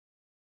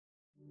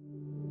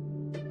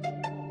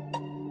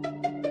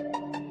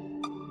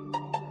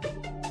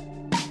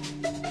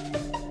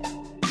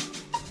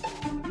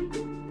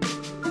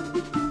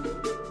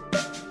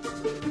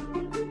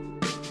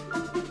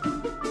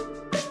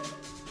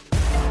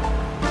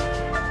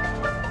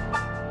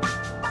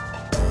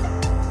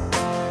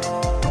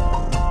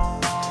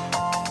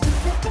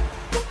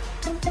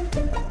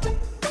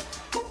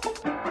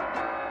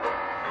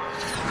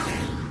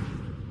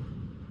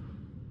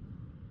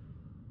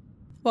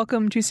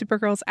Welcome to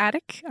Supergirl's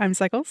Attic. I'm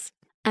Cycles.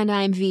 And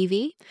I'm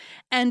Vivi.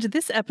 And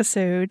this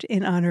episode,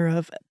 in honor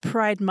of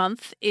Pride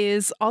Month,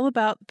 is all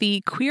about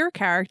the queer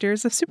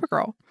characters of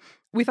Supergirl.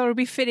 We thought it would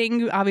be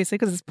fitting, obviously,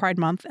 because it's Pride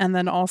Month, and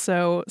then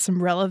also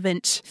some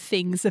relevant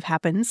things have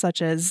happened,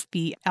 such as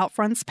the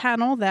Outfronts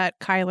panel that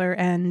Kyler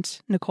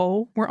and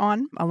Nicole were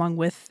on, along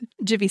with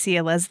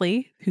Javicia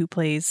Leslie, who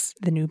plays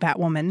the new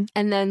Batwoman.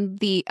 And then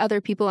the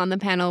other people on the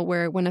panel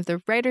were one of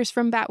the writers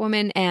from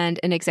Batwoman and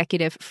an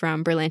executive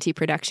from Berlanti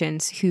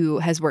Productions, who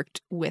has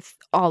worked with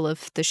all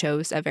of the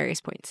shows at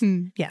various points.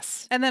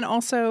 Yes. And then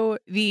also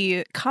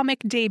the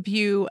comic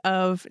debut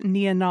of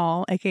Nia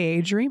Nal,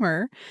 aka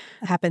Dreamer,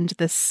 happened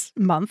this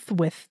month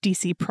with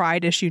DC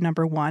Pride issue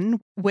 #1,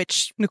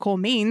 which Nicole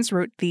Maines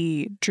wrote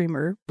the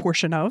Dreamer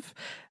portion of,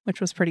 which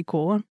was pretty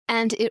cool.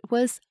 And it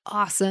was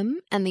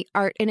awesome, and the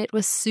art in it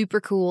was super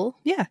cool.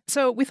 Yeah.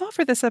 So we thought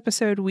for this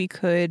episode we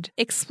could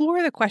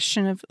explore the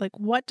question of, like,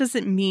 what does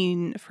it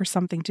mean for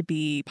something to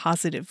be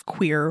positive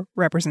queer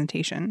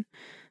representation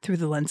through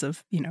the lens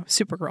of,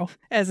 Supergirl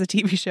as a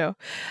TV show.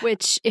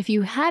 Which, if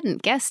you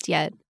hadn't guessed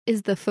yet,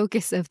 is the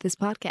focus of this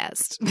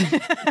podcast.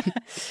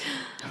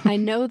 I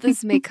know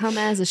this may come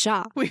as a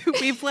shock.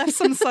 We've left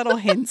some subtle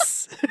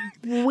hints.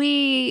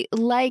 We,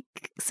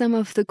 like some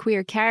of the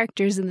queer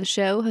characters in the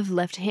show, have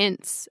left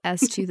hints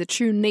as to the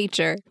true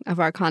nature of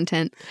our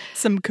content.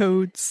 Some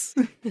codes.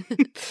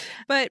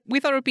 But we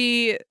thought it would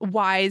be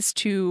wise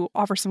to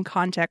offer some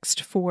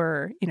context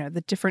for,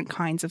 the different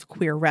kinds of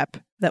queer rep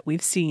that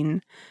we've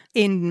seen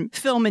in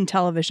film and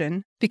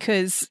television,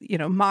 because,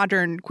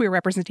 modern queer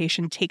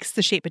representation takes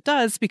the shape it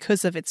does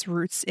because of its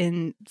roots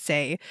in,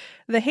 say,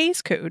 the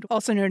Hays Code,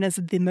 also known as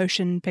the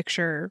Motion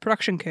Picture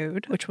Production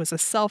Code, which was a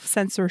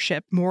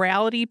self-censorship,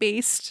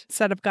 morality-based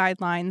set of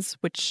guidelines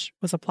which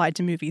was applied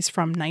to movies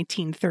from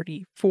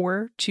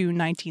 1934 to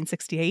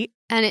 1968.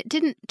 And it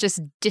didn't just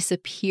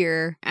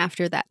disappear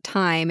after that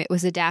time. It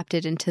was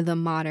adapted into the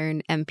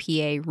modern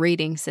MPA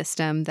rating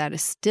system that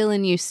is still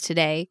in use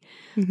today.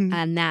 Mm-hmm.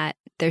 And that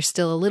there's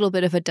still a little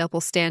bit of a double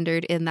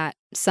standard in that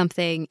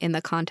something in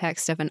the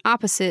context of an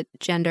opposite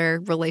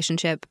gender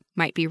relationship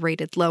might be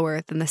rated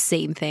lower than the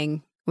same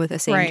thing with a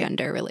same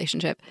gender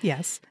relationship.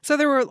 Yes. So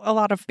there were a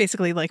lot of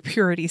basically like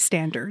purity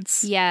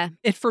standards. Yeah.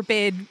 It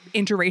forbid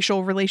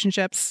interracial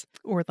relationships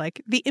or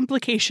like the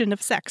implication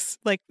of sex.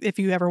 Like if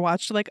you ever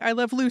watched like I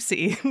Love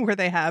Lucy, where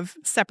they have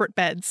separate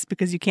beds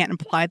because you can't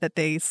imply that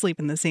they sleep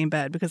in the same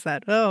bed because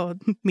that,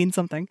 means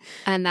something.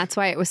 And that's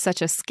why it was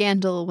such a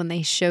scandal when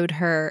they showed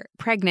her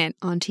pregnant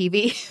on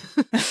TV.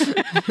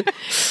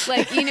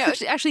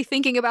 Actually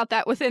thinking about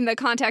that within the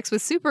context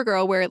with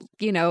Supergirl, where,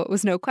 it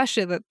was no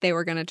question that they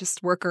were going to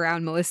just work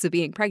around Melissa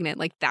being pregnant.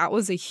 Like, that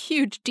was a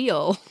huge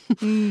deal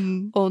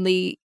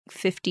only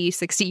 50,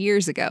 60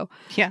 years ago.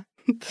 Yeah.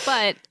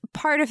 But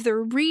part of the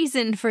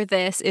reason for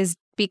this is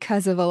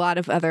because of a lot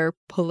of other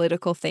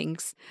political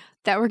things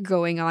that were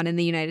going on in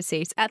the United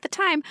States at the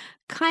time,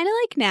 kind of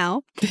like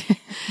now.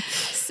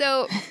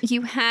 So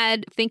you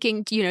had,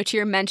 thinking, to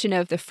your mention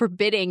of the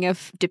forbidding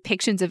of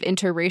depictions of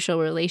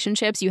interracial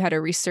relationships, you had a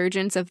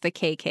resurgence of the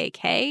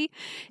KKK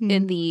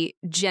in the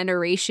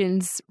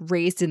generations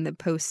raised in the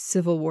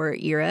post-Civil War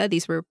era.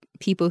 These were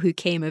people who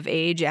came of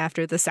age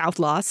after the South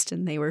lost,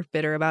 and they were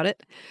bitter about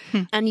it.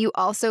 And you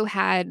also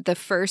had the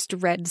first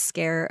Red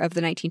Scare of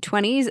the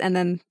 1920s, and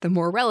then the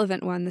more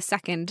relevant one, the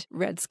second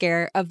Red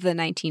Scare of the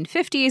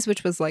 1950s,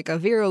 which was like a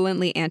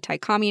virulently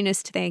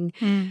anti-communist thing.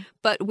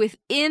 But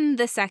within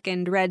the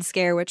second Red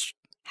Scare, which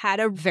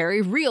had a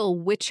very real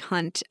witch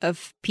hunt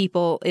of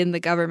people in the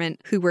government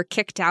who were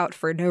kicked out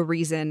for no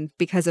reason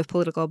because of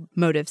political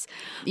motives,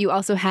 you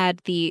also had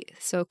the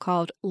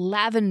so-called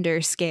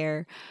Lavender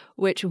Scare,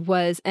 which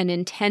was an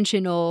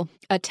intentional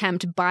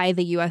attempt by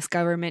the U.S.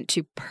 government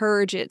to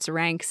purge its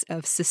ranks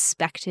of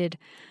suspected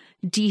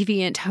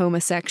deviant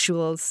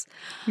homosexuals.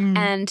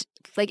 And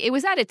it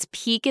was at its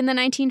peak in the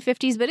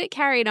 1950s, but it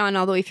carried on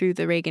all the way through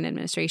the Reagan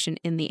administration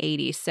in the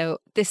 80s. So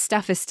this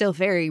stuff is still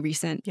very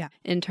recent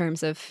in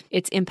terms of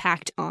its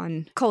impact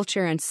on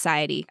culture and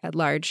society at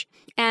large.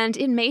 And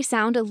it may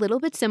sound a little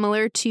bit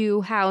similar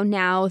to how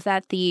now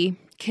that the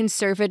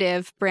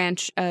conservative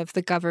branch of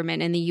the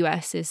government in the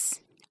U.S.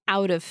 is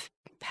out of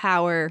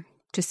power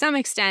to some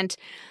extent,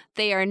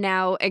 they are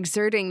now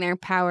exerting their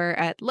power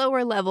at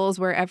lower levels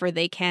wherever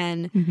they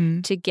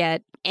can to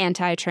get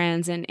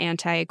anti-trans and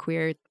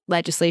anti-queer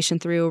legislation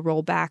through,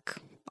 roll back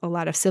a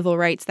lot of civil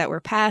rights that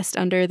were passed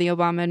under the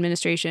Obama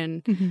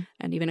administration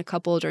and even a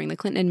couple during the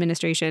Clinton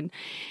administration.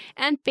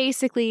 And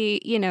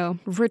basically,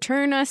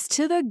 return us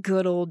to the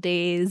good old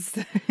days.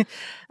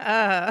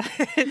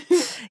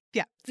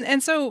 Yeah.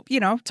 And so,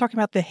 talking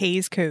about the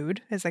Hays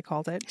Code, as I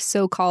called it.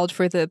 So called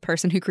for the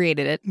person who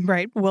created it.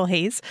 Right. Will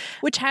Hays,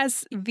 which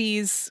has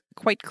these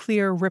quite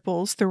clear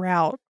ripples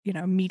throughout,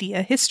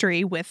 media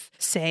history with,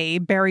 say,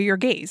 bury your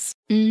gays.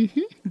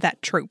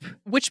 That trope,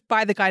 which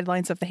by the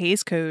guidelines of the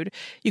Hays Code,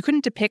 you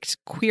couldn't depict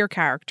queer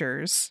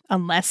characters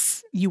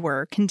unless you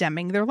were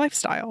condemning their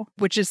lifestyle,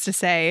 which is to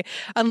say,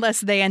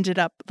 unless they ended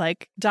up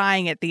like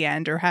dying at the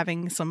end or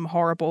having some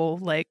horrible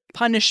like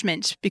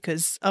punishment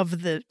because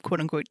of the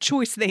quote-unquote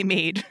choice they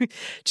made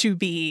to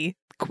be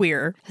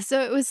queer.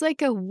 So it was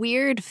like a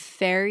weird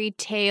fairy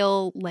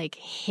tale like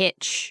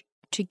hitch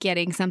to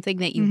getting something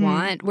that you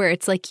want, where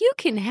it's like, you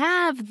can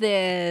have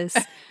this,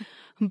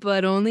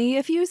 but only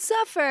if you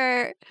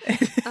suffer.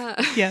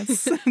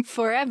 Yes.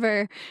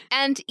 Forever.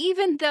 And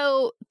even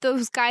though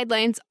those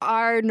guidelines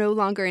are no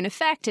longer in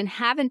effect and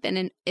haven't been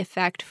in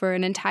effect for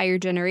an entire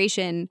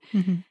generation,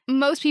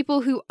 most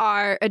people who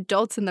are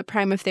adults in the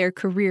prime of their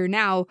career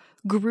now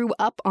grew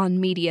up on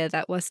media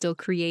that was still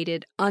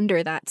created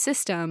under that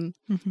system.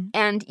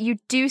 And you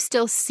do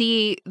still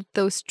see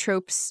those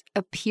tropes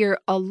appear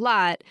a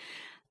lot.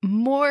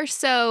 More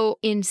so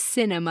in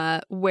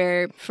cinema,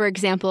 where, for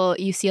example,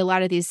 you see a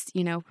lot of these,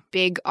 you know,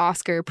 big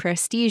Oscar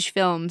prestige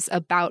films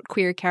about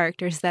queer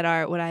characters that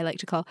are what I like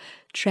to call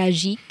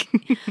tragique.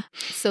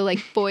 So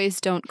like Boys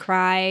Don't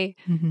Cry,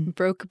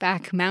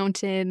 Brokeback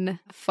Mountain,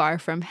 Far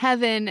From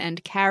Heaven,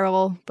 and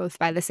Carol, both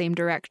by the same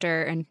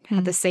director and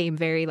had the same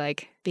very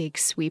like big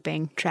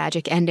sweeping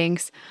tragic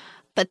endings.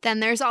 But then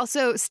there's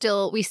also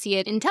still, we see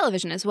it in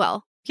television as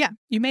well. Yeah,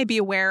 you may be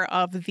aware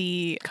of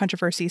the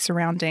controversy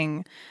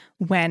surrounding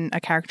when a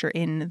character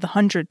in The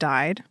 100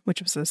 died,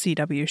 which was a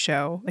CW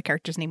show. The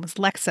character's name was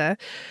Lexa.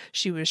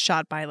 She was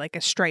shot by like a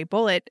stray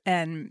bullet,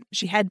 and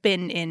she had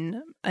been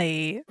in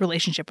a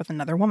relationship with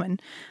another woman.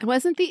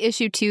 Wasn't the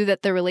issue too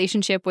that the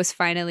relationship was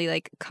finally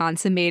like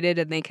consummated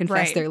and they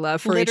confessed their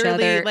love for each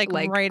other like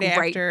right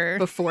after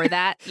before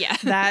that? Yeah.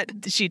 That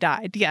she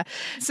died. Yeah.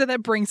 So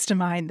that brings to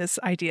mind this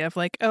idea of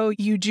like, oh,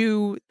 you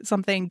do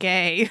something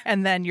gay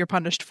and then you're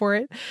punished for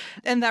it.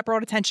 And that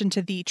brought attention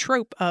to the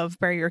trope of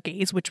bury your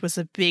gays, which was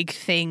a big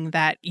thing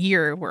that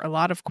year where a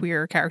lot of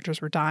queer characters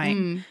were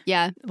dying.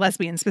 Yeah.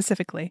 Lesbians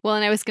specifically. Well,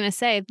 and I was going to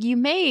say, you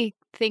may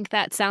think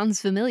that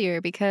sounds familiar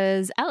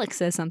because Alex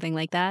says something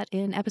like that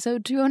in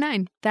episode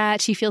 209,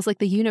 that she feels like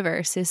the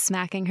universe is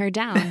smacking her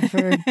down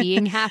for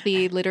being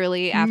happy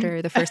literally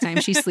after the first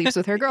time she sleeps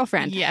with her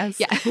girlfriend. Yes.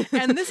 Yeah.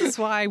 And this is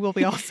why we'll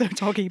be also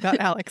talking about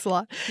Alex a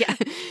lot. Yeah.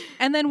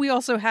 And then we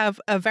also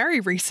have a very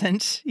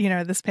recent,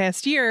 this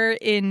past year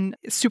in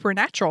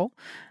Supernatural,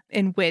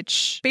 in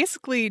which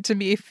basically to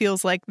me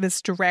feels like this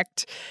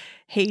direct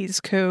Hays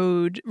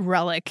Code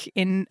relic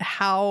in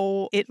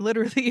how it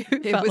literally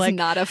felt it was like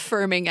not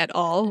affirming at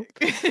all.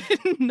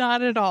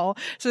 Not at all.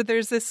 So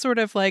there's this sort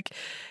of like,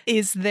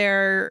 is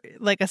there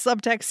like a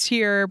subtext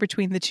here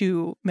between the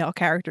two male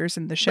characters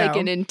in the show? Like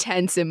an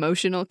intense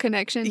emotional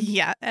connection?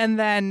 Yeah. And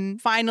then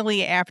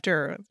finally,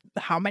 after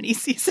how many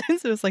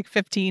seasons? It was like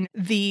 15.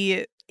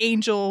 The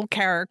Angel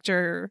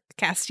character,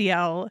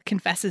 Castiel,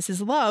 confesses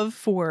his love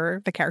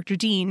for the character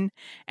Dean,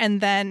 and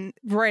then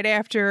right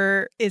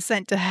after is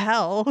sent to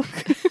hell.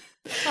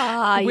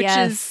 Which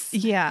is,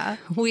 yeah.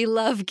 We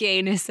love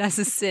gayness as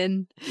a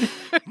sin.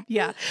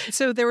 Yeah.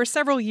 So there were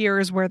several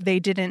years where they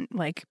didn't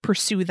like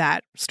pursue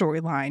that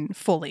storyline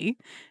fully.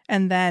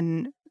 And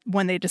then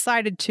when they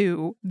decided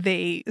to,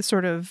 they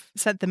sort of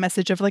sent the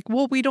message of like,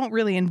 well, we don't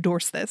really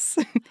endorse this.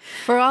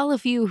 For all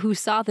of you who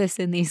saw this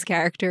in these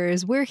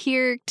characters, we're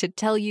here to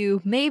tell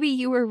you maybe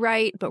you were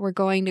right, but we're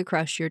going to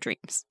crush your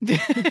dreams.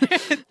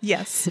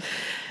 Yes.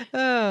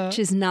 Which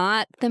is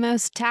not the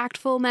most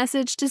tactful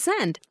message to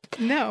send.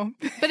 No.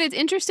 But it's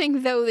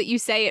interesting, though, that you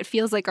say it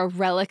feels like a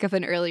relic of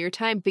an earlier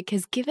time,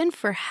 because given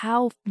for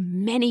how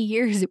many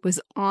years it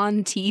was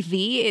on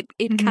TV,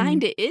 it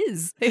kind of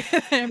is.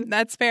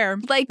 That's fair.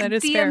 Like, that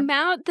is the fair.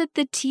 amount that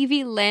the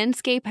TV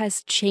landscape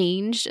has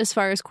changed as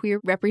far as queer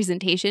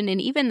representation in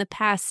even the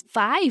past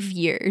 5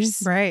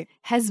 years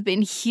has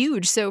been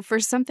huge. So for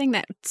something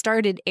that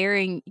started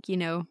airing,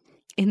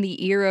 in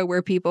the era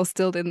where people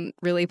still didn't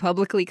really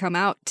publicly come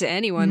out to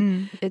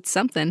anyone, it's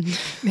something.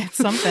 It's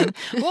something.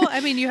 Well,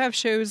 I mean, you have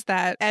shows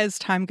that as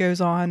time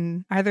goes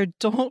on either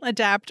don't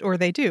adapt or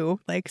they do.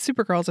 Like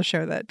Supergirl's a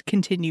show that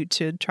continued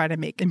to try to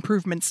make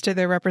improvements to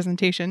their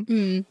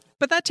representation.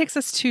 But that takes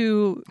us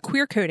to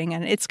queer coding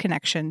and its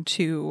connection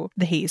to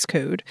the Hays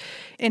Code,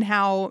 and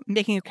how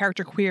making a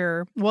character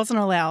queer wasn't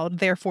allowed.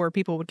 Therefore,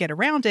 people would get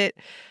around it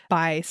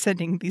by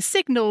sending these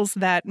signals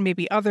that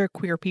maybe other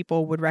queer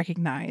people would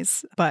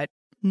recognize, but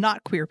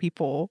not queer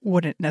people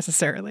wouldn't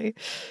necessarily.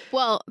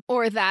 Well,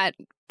 or that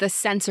the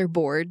censor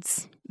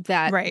boards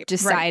that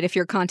decide if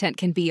your content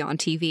can be on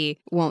TV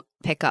won't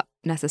pick up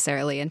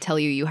necessarily and tell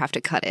you have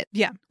to cut it.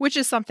 Yeah, which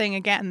is something,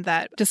 again,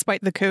 that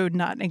despite the code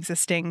not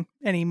existing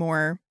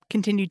anymore,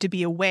 continued to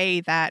be a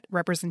way that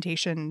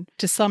representation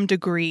to some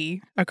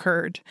degree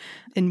occurred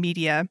in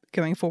media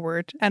going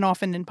forward, and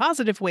often in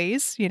positive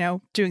ways,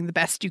 doing the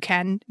best you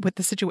can with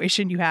the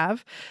situation you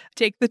have.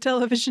 Take the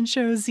television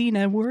show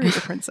Xena, Warrior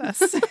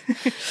Princess.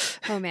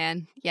 Oh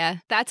man, yeah.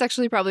 That's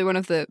actually probably one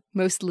of the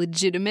most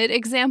legitimate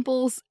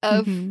examples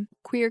of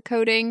queer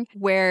coding,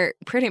 where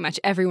pretty much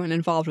everyone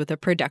involved with the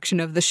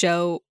production of the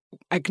show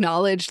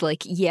acknowledged,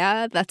 like,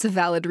 yeah, that's a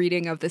valid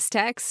reading of this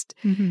text.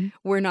 Mm-hmm.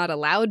 We're not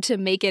allowed to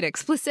make it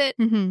explicit,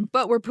 Mm-hmm.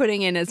 but we're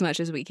putting in as much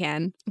as we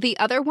can. The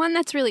other one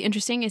that's really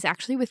interesting is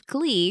actually with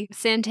Glee.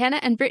 Santana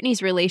and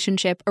Brittany's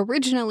relationship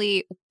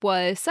originally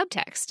was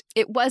subtext.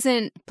 It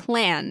wasn't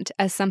planned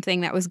as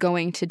something that was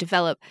going to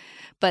develop,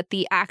 but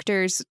the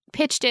actors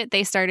pitched it.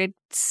 They started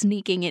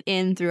sneaking it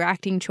in through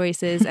acting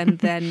choices, and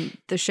then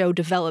the show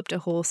developed a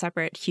whole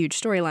separate huge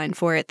storyline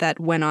for it that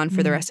went on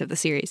for the rest of the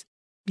series.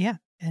 Yeah.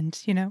 And,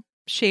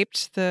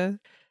 shaped the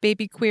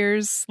baby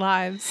queers'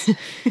 lives.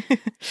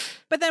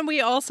 But then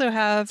we also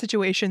have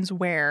situations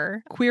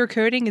where queer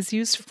coding is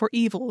used for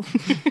evil,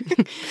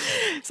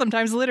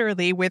 sometimes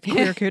literally with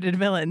queer coded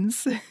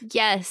villains.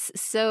 Yes.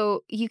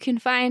 So you can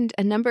find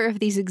a number of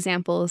these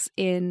examples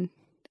in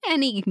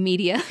any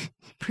media,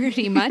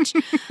 pretty much.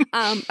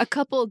 A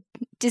couple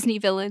Disney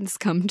villains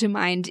come to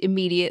mind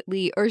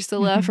immediately.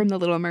 Ursula from The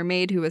Little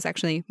Mermaid, who was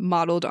actually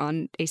modeled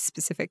on a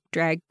specific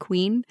drag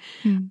queen.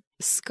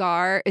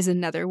 Scar is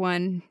another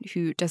one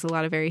who does a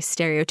lot of very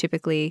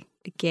stereotypically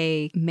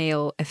gay,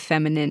 male,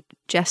 effeminate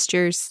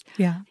gestures.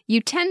 Yeah.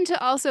 You tend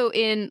to also,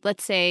 in,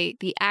 let's say,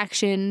 the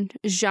action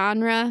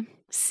genre,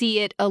 see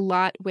it a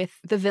lot with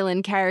the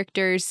villain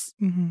characters,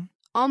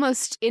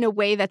 almost in a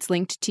way that's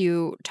linked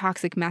to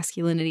toxic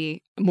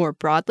masculinity more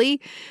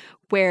broadly,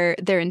 where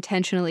they're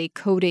intentionally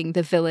coding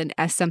the villain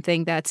as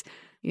something that's,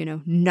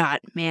 not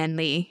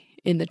manly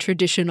in the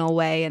traditional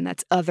way, and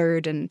that's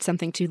othered and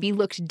something to be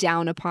looked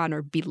down upon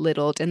or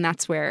belittled. And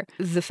that's where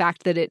the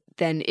fact that it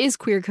then is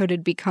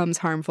queer-coded becomes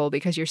harmful,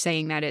 because you're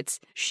saying that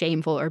it's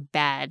shameful or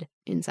bad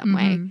in some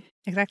way.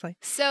 Exactly.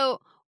 So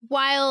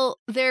while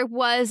there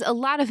was a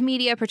lot of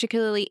media,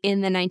 particularly in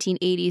the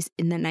 1980s,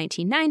 in the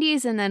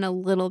 1990s, and then a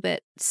little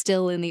bit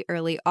still in the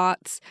early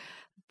aughts,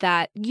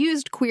 that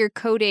used queer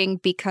coding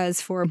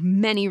because for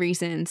many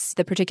reasons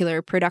the particular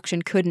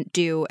production couldn't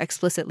do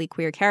explicitly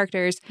queer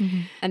characters,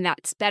 and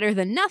that's better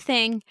than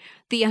nothing.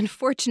 The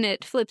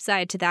unfortunate flip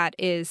side to that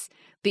is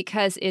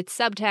because it's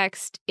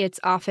subtext, it's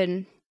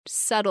often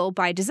subtle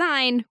by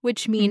design,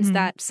 which means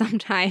that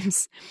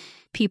sometimes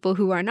people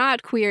who are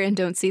not queer and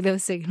don't see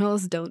those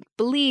signals don't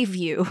believe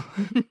you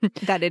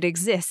that it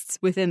exists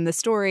within the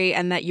story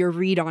and that your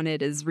read on it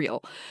is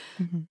real.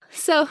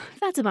 So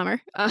that's a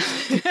bummer.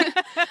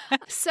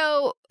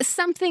 So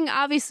something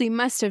obviously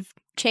must have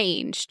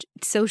changed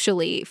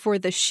socially for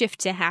the shift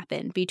to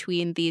happen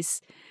between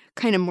these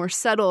kind of more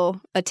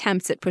subtle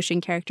attempts at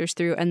pushing characters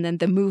through and then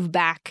the move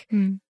back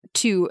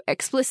to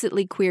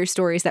explicitly queer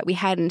stories that we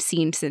hadn't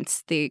seen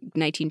since the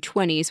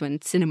 1920s when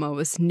cinema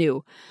was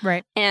new.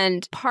 Right.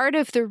 And part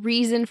of the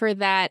reason for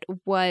that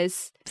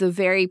was the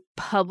very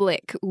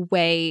public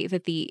way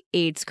that the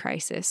AIDS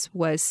crisis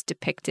was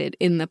depicted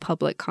in the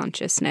public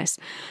consciousness.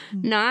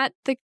 Not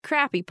the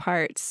crappy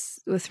parts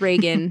with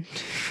Reagan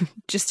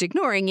just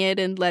ignoring it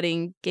and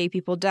letting gay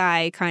people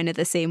die, kind of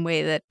the same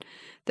way that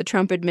the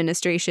Trump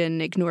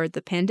administration ignored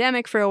the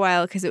pandemic for a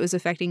while because it was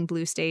affecting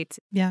blue states.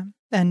 Yeah.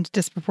 And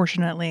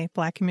disproportionately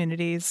Black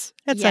communities,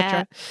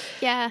 etc.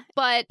 Yeah.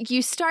 But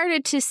you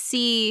started to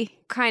see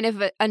kind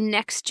of a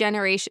next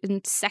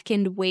generation,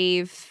 second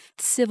wave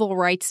civil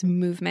rights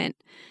movement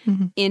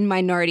in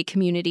minority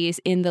communities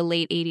in the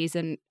late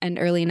 80s and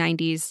early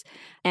 90s.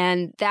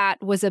 And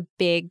that was a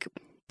big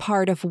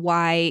part of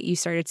why you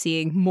started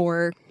seeing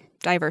more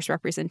diverse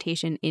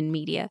representation in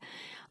media.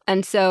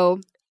 And so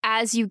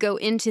as you go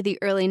into the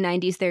early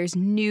 90s, there's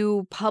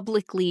new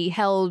publicly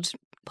held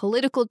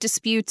political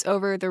disputes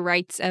over the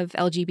rights of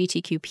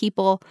LGBTQ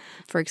people,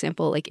 for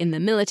example, like in the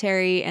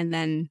military, and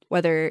then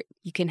whether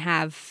you can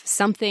have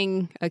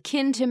something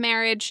akin to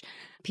marriage.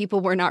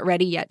 People were not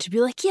ready yet to be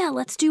like, yeah,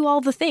 let's do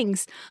all the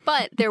things.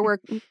 But there were,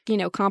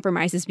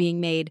 compromises being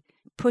made,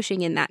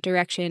 pushing in that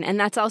direction. And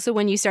that's also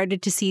when you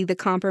started to see the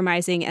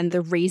compromising and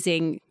the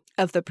raising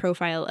of the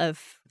profile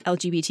of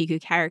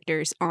LGBTQ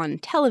characters on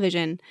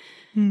television,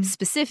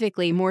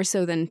 specifically more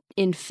so than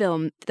in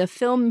film. The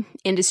film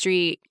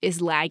industry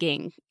is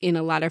lagging in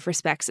a lot of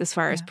respects as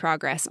far as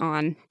progress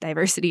on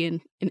diversity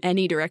in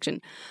any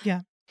direction.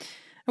 Yeah.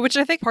 Which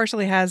I think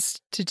partially has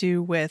to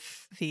do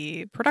with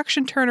the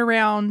production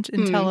turnaround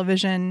in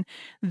television,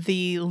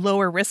 the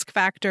lower risk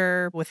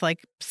factor with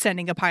like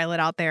sending a pilot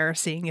out there,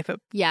 seeing if it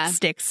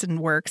sticks and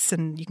works,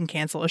 and you can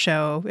cancel a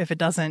show if it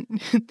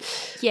doesn't.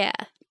 Yeah.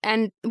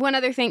 And one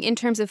other thing in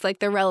terms of like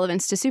the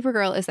relevance to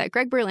Supergirl is that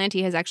Greg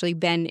Berlanti has actually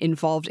been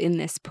involved in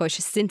this push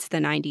since the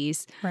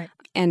 90s. Right.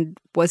 And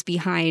was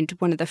behind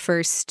one of the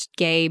first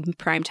gay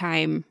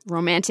primetime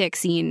romantic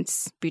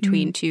scenes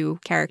between two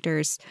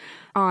characters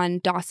on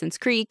Dawson's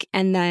Creek,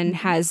 and then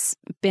has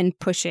been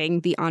pushing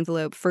the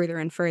envelope further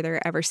and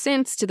further ever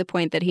since, to the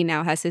point that he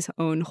now has his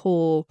own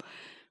whole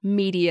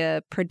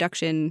media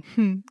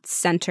production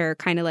center,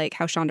 kind of like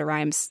how Shonda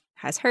Rhimes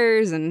has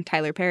hers and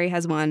Tyler Perry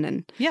has one.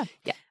 And yeah,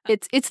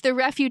 it's the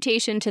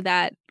refutation to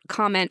that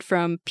comment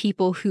from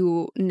people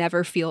who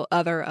never feel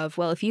other of,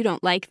 well, if you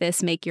don't like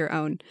this, make your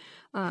own.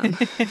 And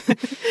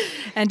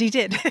he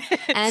did.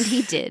 And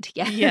he did,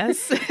 yeah.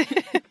 Yes.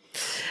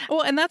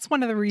 Well, and that's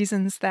one of the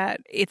reasons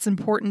that it's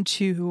important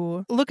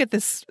to look at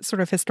this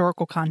sort of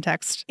historical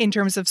context in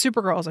terms of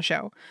Supergirl as a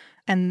show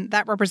and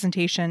that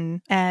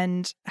representation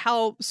and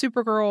how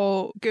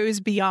Supergirl goes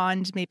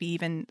beyond maybe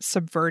even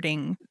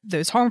subverting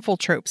those harmful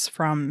tropes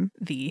from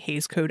the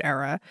Hays Code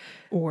era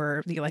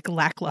or the like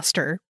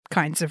lackluster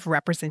kinds of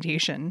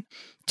representation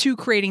to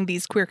creating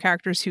these queer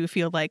characters who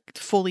feel like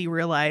fully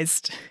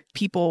realized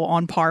people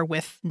on par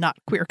with not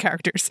queer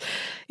characters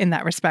in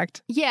that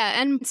respect.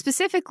 Yeah, and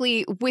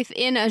specifically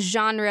within a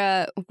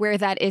genre where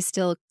that is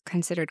still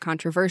considered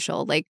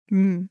controversial. Like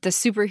the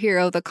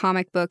superhero, the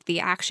comic book,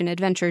 the action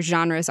adventure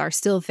genres are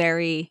still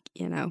very,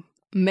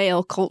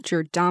 male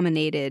culture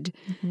dominated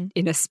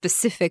in a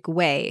specific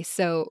way.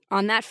 So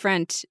on that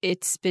front,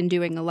 it's been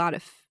doing a lot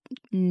of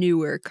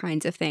newer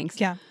kinds of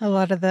things. Yeah, a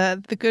lot of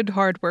the good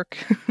hard work.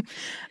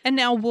 And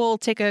now we'll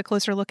take a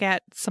closer look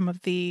at some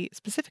of the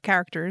specific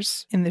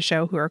characters in the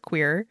show who are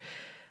queer,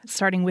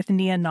 starting with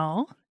Nia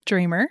Nal,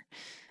 Dreamer,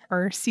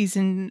 our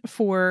season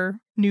 4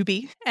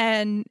 newbie.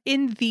 And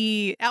in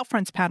the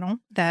Outfronts panel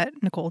that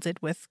Nicole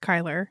did with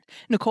Kyler,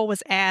 Nicole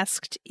was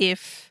asked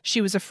if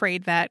she was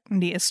afraid that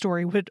Nia's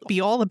story would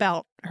be all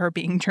about her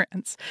being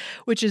trans,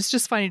 which is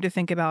just funny to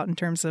think about in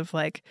terms of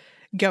like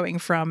going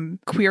from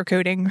queer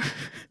coding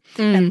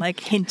and like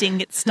hinting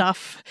at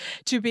stuff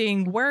to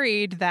being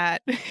worried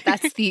that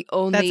that's the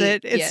only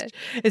that's it.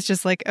 It's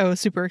just like, oh,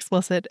 super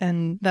explicit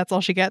and that's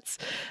all she gets.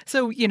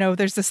 So,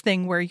 there's this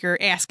thing where you're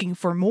asking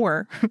for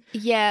more.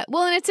 Yeah.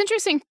 Well, and it's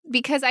interesting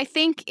because I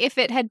think if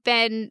it had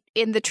been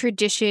in the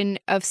tradition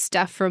of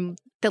stuff from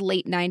the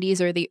late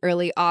 90s or the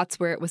early aughts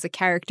where it was a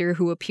character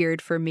who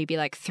appeared for maybe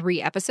like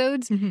 3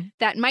 episodes,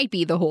 that might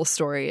be the whole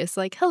story. It's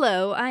like,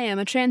 hello, I am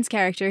a trans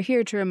character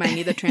here to remind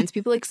you that trans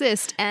people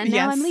exist, and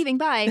now I'm leaving,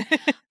 bye.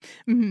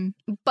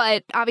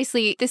 But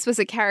obviously, this was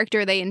a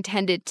character they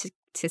intended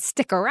to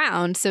stick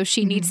around, so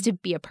she needs to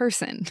be a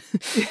person.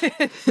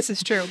 This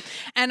is true.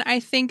 And I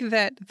think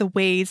that the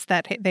ways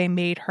that they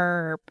made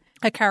her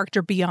a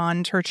character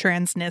beyond her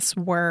transness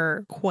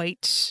were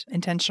quite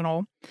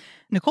intentional.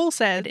 Nicole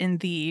said in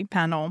the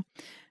panel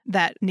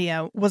that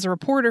Nia was a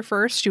reporter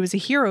first. She was a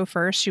hero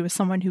first. She was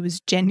someone who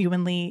was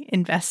genuinely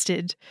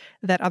invested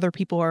that other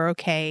people are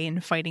okay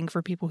and fighting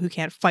for people who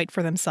can't fight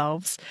for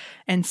themselves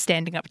and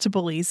standing up to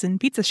bullies in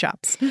pizza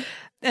shops.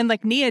 And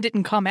like Nia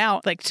didn't come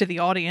out like to the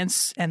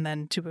audience and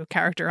then to a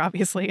character,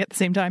 obviously, at the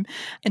same time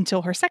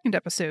until her second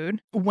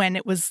episode when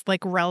it was like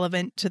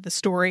relevant to the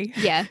story.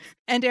 Yeah.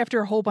 And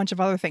after a whole bunch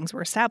of other things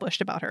were established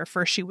about her.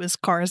 First, she was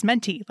Kara's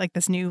mentee, like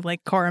this new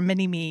like Kara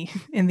mini-me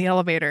in the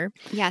elevator.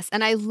 Yes.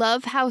 And I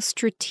love how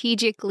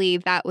strategically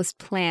that was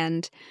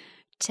planned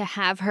to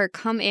have her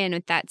come in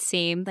with that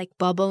same like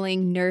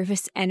bubbling,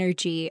 nervous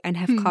energy and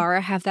have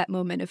Kara have that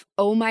moment of,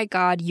 oh my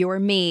God, you're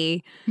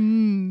me,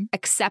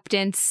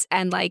 acceptance.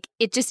 And like,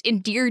 it just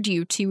endeared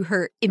you to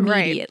her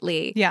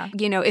immediately. Right.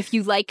 Yeah. If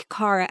you like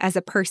Kara as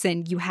a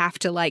person, you have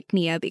to like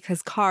Nia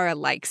because Kara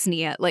likes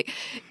Nia. Like,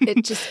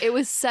 it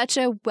was such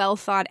a well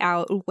thought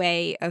out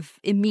way of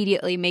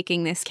immediately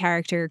making this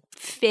character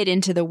fit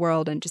into the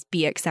world and just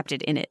be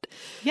accepted in it.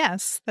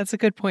 Yes, that's a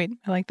good point.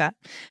 I like that.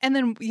 And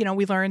then,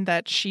 we learned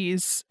that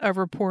she's a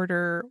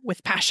reporter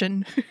with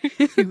passion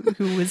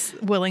who was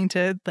willing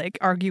to like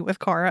argue with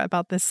Kara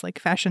about this like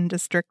fashion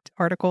district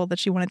article that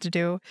she wanted to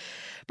do.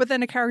 But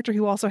then a character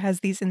who also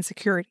has these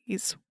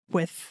insecurities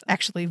with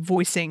actually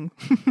voicing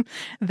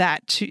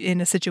that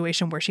in a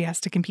situation where she has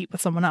to compete with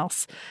someone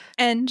else.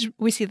 And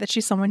we see that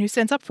she's someone who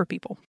stands up for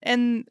people.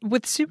 And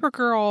with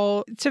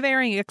Supergirl, to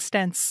varying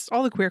extents,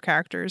 all the queer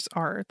characters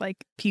are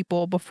like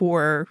people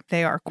before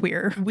they are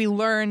queer. We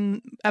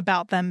learn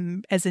about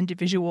them as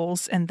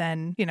individuals, and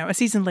then, a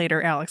season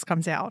later, Alex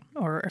comes out,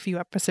 or a few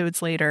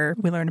episodes later,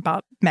 we learn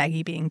about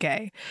Maggie being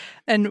gay.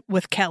 And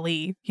with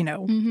Kelly,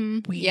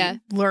 we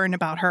learn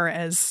about her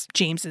as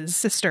James's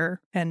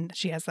sister, and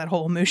she has that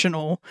whole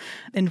emotional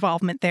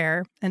involvement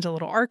there and a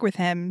little arc with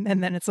him.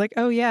 And then it's like,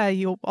 oh yeah,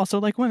 you also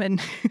like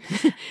women.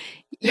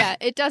 Yeah,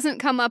 it doesn't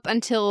come up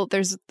until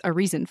there's a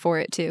reason for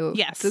it to.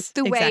 Yes,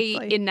 the way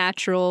in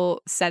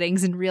natural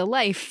settings in real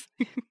life,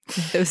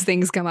 those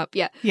things come up.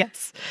 Yeah.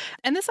 Yes.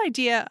 And this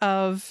idea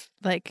of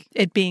like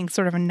it being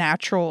sort of a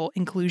natural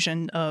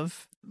inclusion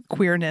of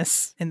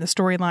queerness in the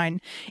storyline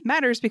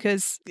matters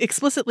because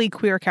explicitly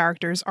queer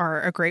characters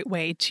are a great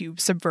way to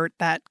subvert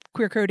that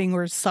queer coding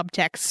or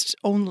subtext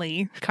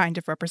only kind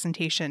of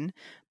representation.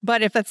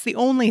 But if that's the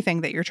only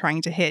thing that you're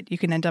trying to hit, you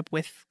can end up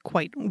with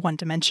quite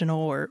one-dimensional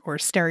or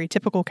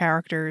stereotypical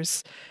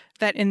characters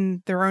that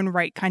in their own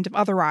right kind of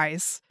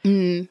otherize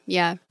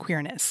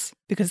queerness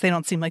because they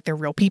don't seem like they're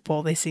real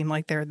people. They seem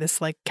like they're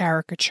this like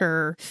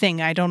caricature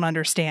thing I don't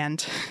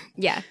understand.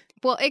 Yeah.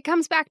 Well, it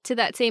comes back to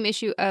that same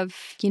issue of,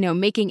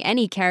 making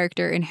any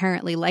character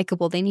inherently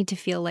likable. They need to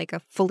feel like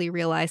a fully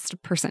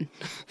realized person.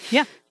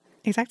 Yeah,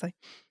 exactly.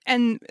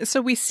 And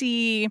so we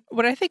see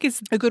what I think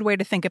is a good way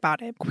to think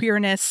about it.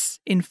 Queerness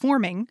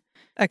informing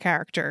a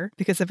character,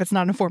 because if it's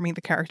not informing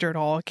the character at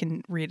all, it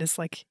can read as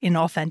like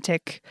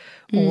inauthentic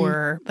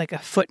or like a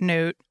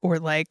footnote, or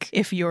like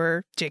if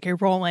you're J.K.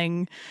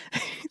 Rowling,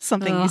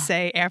 something you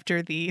say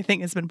after the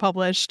thing has been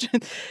published.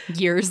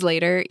 Years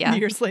later, yeah.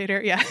 Years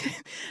later, yeah.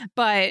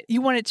 But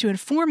you want it to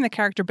inform the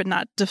character but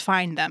not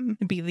define them,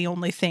 be the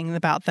only thing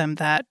about them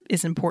that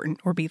is important,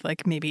 or be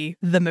like maybe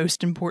the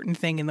most important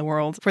thing in the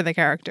world for the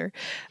character.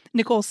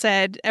 Nicole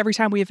said, every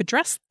time we have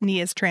addressed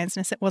Nia's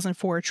transness, it wasn't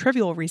for a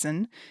trivial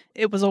reason.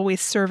 It was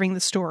always serving the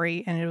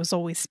story, and it was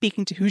always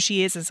speaking to who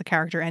she is as a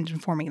character and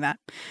informing that.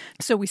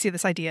 So we see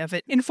this idea of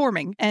it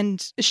informing.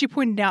 And she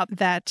pointed out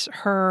that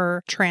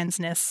her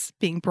transness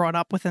being brought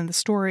up within the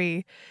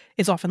story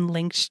is often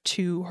linked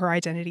to her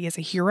identity as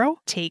a hero.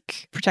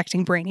 Take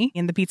protecting Brainy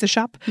in the pizza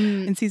shop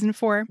in season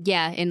 4.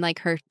 Yeah, in like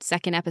her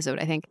second episode,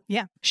 I think.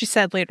 Yeah. She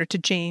said later to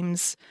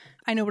James,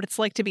 I know what it's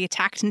like to be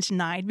attacked and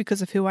denied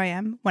because of who I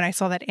am. When I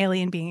saw that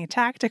alien being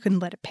attacked, I couldn't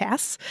let it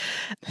pass,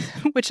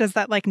 which has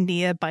that like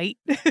Nia bite,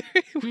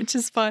 which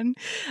is fun.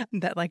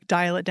 That like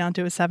dial it down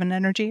to a 7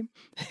 energy.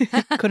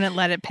 Couldn't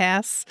let it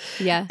pass.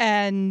 Yeah.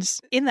 And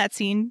in that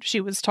scene,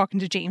 she was talking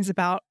to James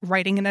about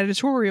writing an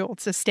editorial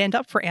to stand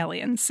up for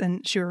aliens.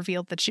 And she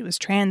revealed that she was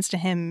trans to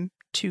him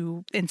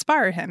to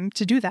inspire him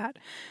to do that.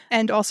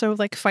 And also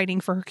like fighting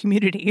for her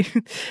community.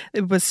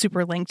 It was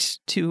super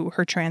linked to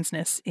her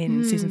transness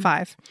in season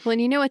 5. Well,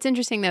 and you know what's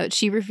interesting though?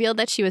 She revealed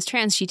that she was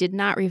trans. She did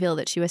not reveal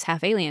that she was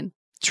half alien.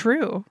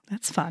 True.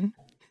 That's fun.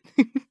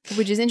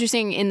 Which is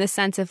interesting in the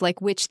sense of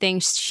like which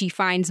things she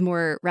finds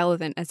more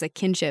relevant as a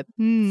kinship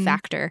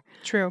factor.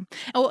 True.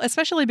 Oh,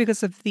 especially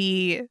because of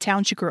the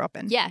town she grew up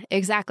in. Yeah,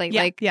 exactly.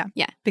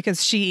 Yeah.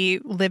 Because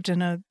she lived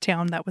in a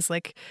town that was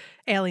like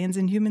aliens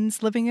and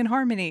humans living in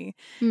harmony.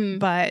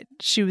 But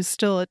she was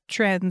still a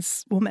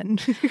trans woman.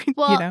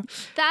 Well, you know?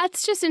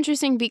 That's just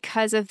interesting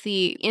because of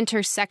the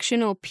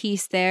intersectional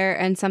piece there,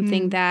 and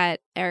something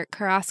that Eric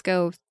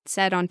Carrasco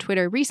said on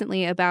Twitter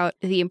recently about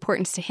the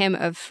importance to him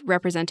of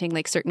representing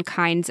like certain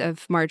kinds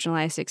of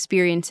marginalized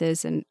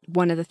experiences. And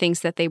one of the things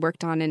that they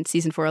worked on in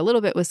season 4 a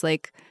little bit was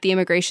like the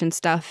immigration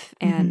stuff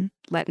and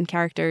Latin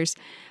characters.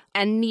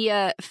 And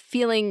Nia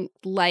feeling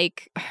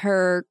like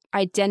her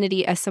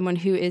identity as someone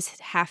who is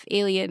half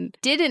alien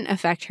didn't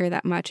affect her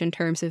that much in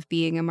terms of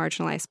being a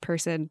marginalized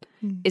person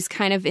is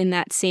kind of in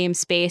that same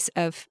space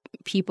of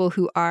people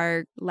who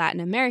are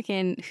Latin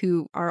American,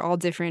 who are all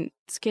different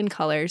skin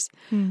colors,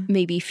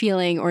 maybe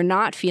feeling or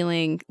not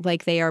feeling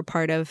like they are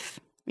part of,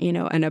 you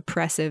know, an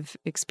oppressive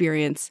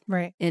experience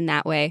in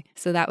that way.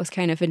 So that was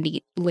kind of a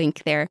neat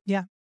link there.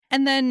 Yeah.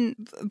 And then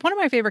one of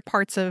my favorite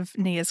parts of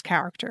Nia's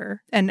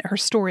character and her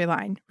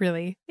storyline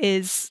really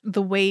is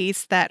the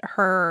ways that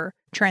her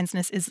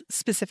transness is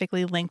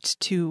specifically linked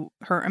to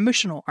her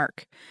emotional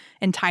arc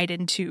and tied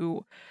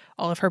into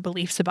all of her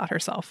beliefs about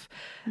herself.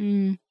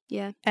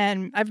 Yeah.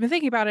 And I've been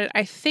thinking about it.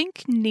 I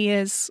think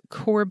Nia's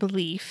core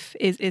belief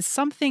is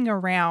something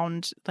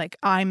around like,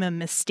 I'm a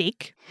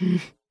mistake.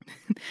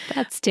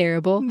 That's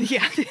terrible.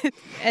 Yeah.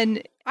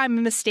 And I'm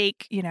a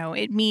mistake, you know,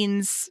 it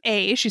means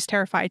A, she's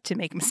terrified to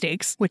make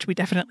mistakes, which we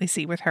definitely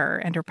see with her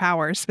and her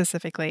powers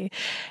specifically.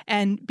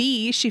 And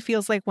B, she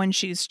feels like when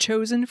she's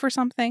chosen for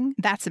something,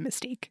 that's a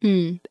mistake.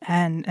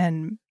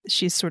 And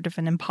she's sort of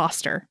an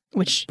imposter,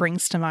 which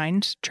brings to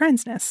mind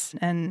transness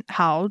and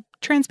how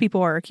trans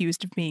people are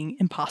accused of being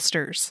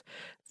imposters,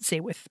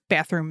 say with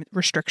bathroom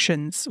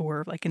restrictions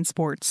or like in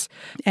sports,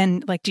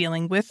 and like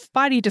dealing with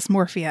body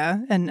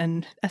dysmorphia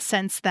and a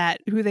sense that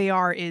who they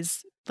are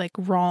is like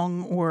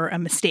wrong or a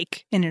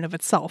mistake in and of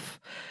itself.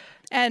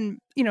 And,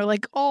 you know,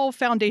 like all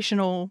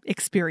foundational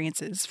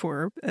experiences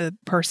for a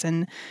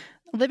person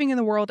living in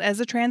the world as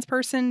a trans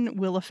person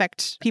will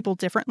affect people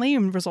differently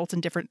and result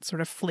in different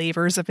sort of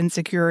flavors of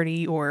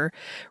insecurity or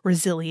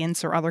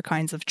resilience or other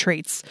kinds of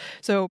traits.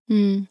 So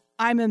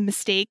I'm a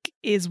mistake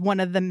is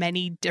one of the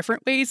many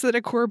different ways that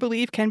a core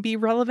belief can be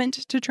relevant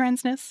to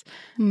transness,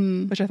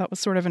 which I thought was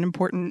sort of an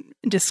important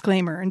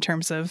disclaimer in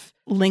terms of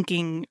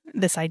linking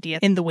this idea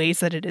in the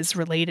ways that it is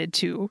related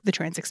to the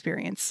trans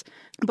experience.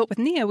 But with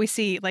Nia, we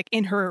see like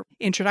in her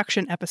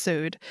introduction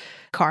episode,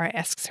 Kara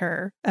asks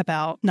her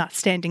about not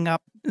standing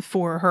up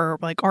for her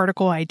like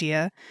article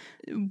idea.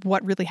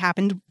 What really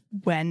happened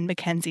when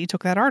Mackenzie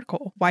took that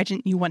article? Why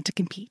didn't you want to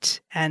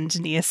compete? And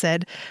Nia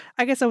said,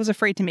 I guess I was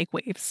afraid to make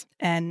waves.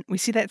 And we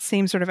see that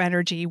same sort of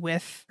energy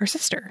with her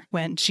sister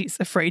when she's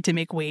afraid to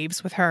make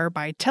waves with her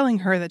by telling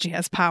her that she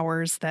has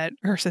powers that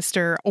her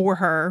sister or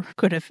her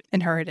could have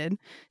inherited.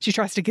 She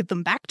tries to give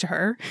them back to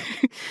her.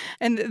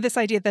 And this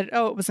idea that,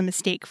 oh, it was a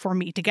mistake for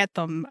me to get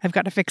them. I've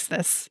got to fix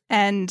this.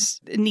 And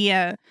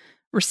Nia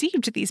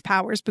received these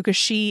powers because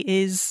she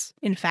is,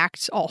 in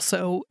fact,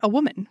 also a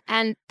woman.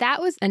 And that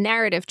was a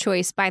narrative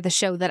choice by the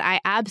show that I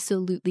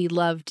absolutely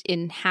loved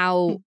in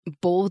how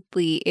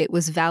boldly it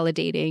was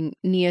validating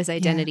Nia's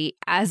identity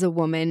as a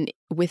woman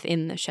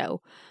within the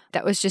show.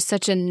 That was just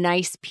such a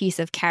nice piece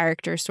of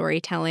character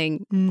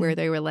storytelling where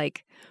they were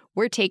like,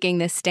 we're taking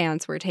this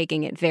stance, we're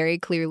taking it very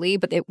clearly,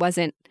 but it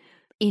wasn't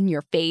in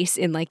your face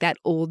in like that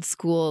old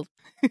school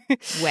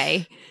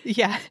way.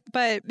 Yeah,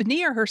 but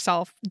Nia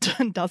herself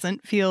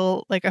doesn't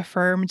feel like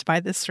affirmed by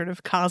this sort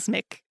of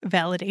cosmic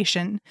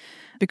validation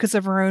because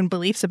of her own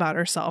beliefs about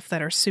herself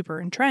that are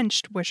super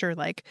entrenched, which are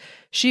like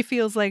she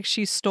feels like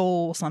she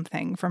stole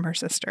something from her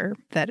sister,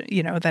 that,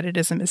 you know, that it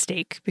is a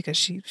mistake because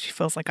she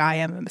feels like I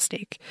am a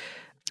mistake.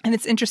 And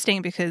it's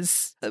interesting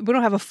because we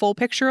don't have a full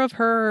picture of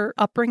her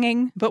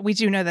upbringing, but we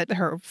do know that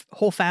her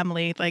whole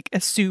family like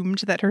assumed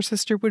that her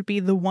sister would be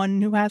the one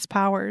who has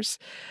powers.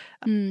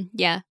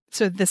 Yeah.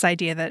 So this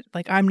idea that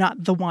like I'm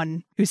not the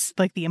one who's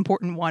like the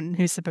important one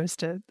who's supposed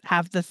to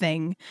have the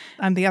thing,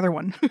 I'm the other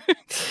one.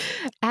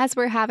 As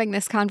we're having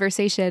this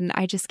conversation,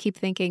 I just keep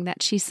thinking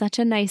that she's such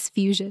a nice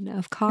fusion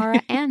of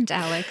Kara and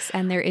Alex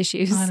and their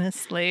issues.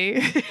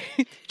 Honestly,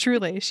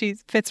 truly, she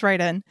fits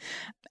right in.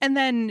 And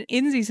then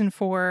in season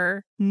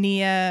 4,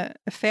 Nia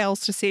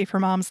fails to save her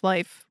mom's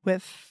life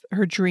with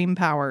her dream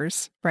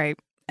powers, right?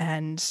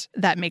 And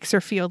that makes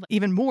her feel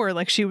even more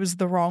like she was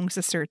the wrong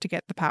sister to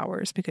get the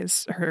powers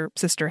because her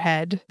sister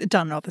had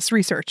done all this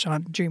research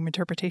on dream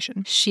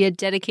interpretation. She had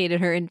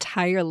dedicated her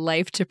entire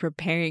life to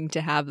preparing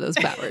to have those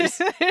powers.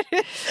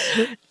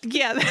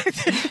 Yeah,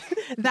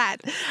 that.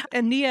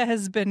 And Nia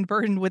has been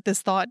burdened with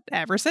this thought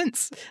ever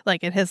since.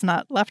 Like, it has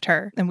not left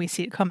her. And we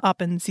see it come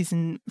up in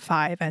season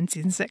 5 and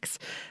season 6.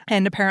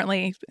 And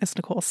apparently, as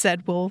Nicole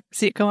said, we'll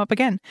see it come up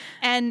again.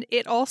 And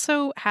it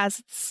also has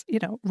its, you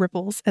know,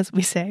 ripples, as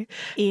we say,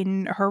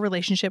 in her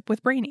relationship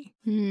with Brainy.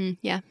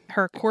 Yeah.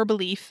 Her core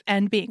belief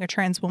and being a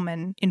trans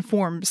woman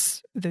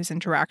informs those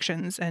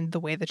interactions and the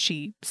way that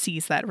she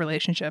sees that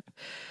relationship.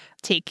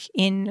 Take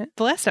in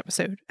the last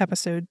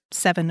episode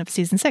 7 of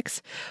season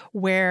 6,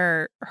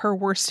 where her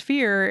worst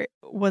fear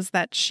was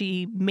that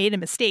she made a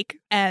mistake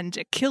and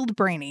killed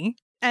Brainy.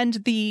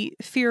 And the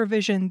fear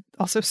vision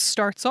also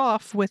starts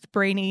off with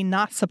Brainy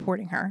not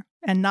supporting her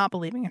and not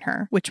believing in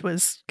her, which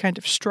was kind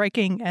of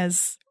striking,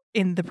 as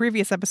in the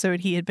previous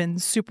episode, he had been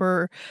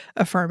super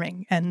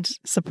affirming and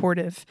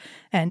supportive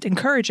and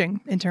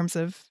encouraging in terms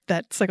of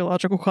that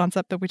psychological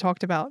concept that we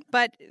talked about.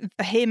 But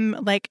him,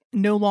 like,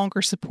 no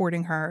longer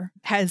supporting her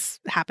has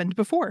happened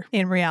before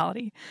in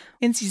reality.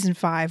 In season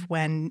 5,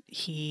 when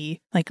he,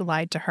 like,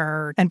 lied to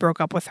her and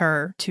broke up with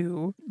her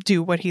to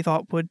do what he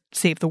thought would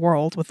save the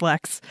world with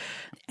Lex.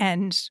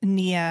 And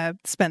Nia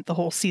spent the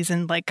whole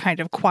season, like, kind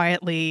of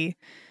quietly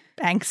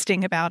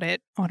angsting about it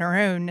on her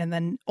own, and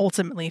then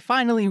ultimately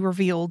finally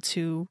revealed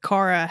to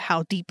Kara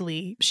how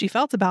deeply she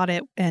felt about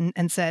it,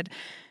 and said,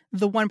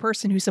 the one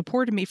person who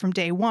supported me from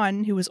day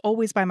one, who was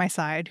always by my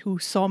side, who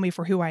saw me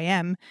for who I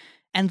am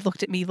and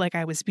looked at me like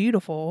I was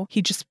beautiful,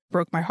 he just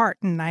broke my heart,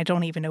 and I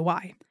don't even know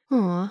why.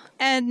 Aww.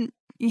 And,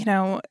 you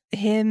know,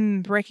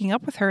 him breaking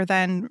up with her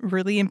then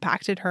really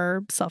impacted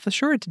her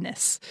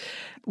self-assuredness,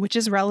 which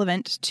is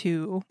relevant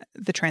to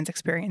the trans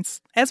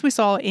experience. As we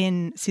saw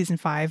in season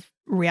 5,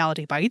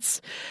 Reality Bites,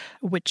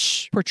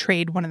 which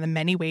portrayed one of the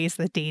many ways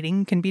that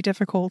dating can be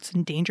difficult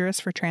and dangerous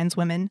for trans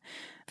women,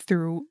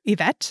 through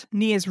Yvette,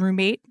 Nia's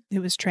roommate,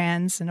 who was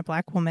trans and a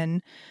Black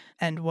woman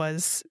and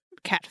was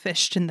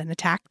catfished and then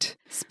attacked.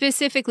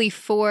 Specifically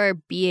for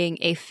being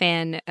a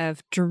fan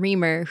of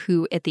Dreamer,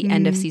 who at the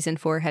end of season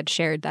 4 had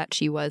shared that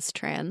she was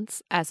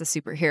trans as a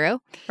superhero.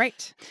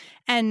 Right.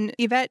 And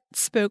Yvette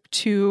spoke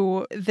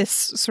to this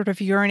sort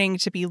of yearning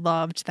to be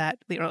loved that,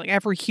 you know, like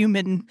every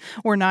human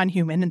or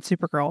non-human in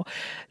Supergirl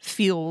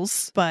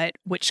feels, but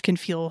which can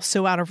feel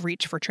so out of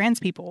reach for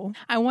trans people.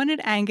 I wanted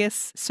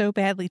Angus so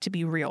badly to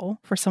be real,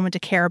 for someone to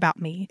care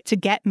about me, to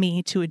get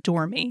me, to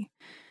adore me.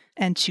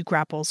 And she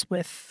grapples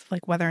with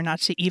like whether or not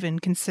to even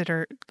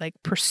consider like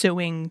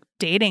pursuing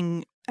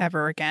dating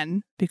ever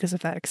again because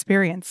of that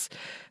experience.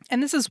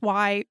 And this is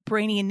why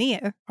Brainy and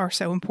Nia are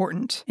so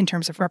important in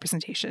terms of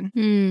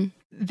representation.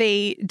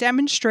 They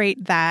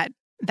demonstrate that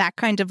that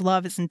kind of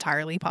love is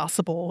entirely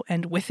possible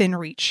and within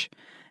reach.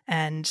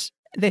 And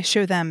they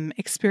show them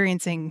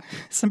experiencing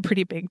some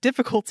pretty big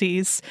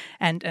difficulties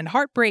and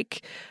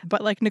heartbreak.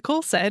 But like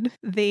Nicole said,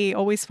 they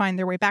always find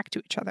their way back to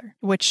each other,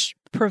 which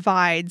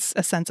provides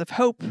a sense of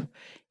hope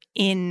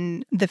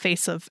in the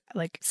face of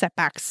like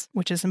setbacks,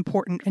 which is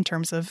important in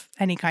terms of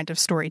any kind of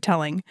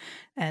storytelling,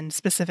 and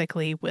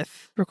specifically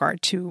with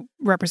regard to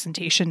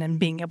representation and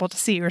being able to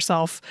see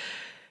yourself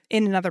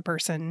in another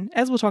person,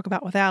 as we'll talk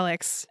about with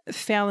Alex,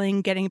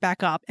 failing, getting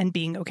back up, and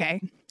being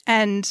okay.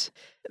 And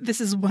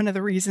this is one of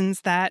the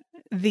reasons that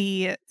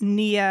the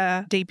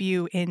Nia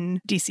debut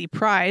in DC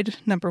Pride,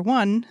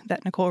 #1,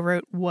 that Nicole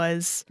wrote,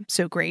 was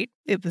so great.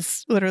 It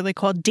was literally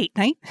called Date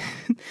Night.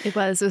 It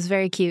was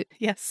very cute.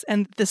 Yes.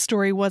 And the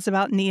story was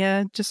about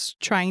Nia just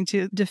trying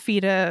to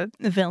defeat a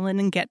villain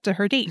and get to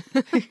her date.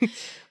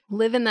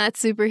 Living that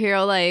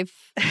superhero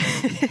life.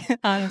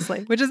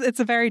 Honestly, it's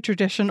a very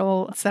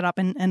traditional setup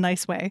in a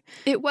nice way.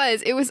 It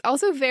was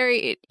also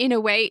very, in a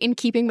way, in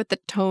keeping with the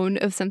tone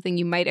of something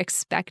you might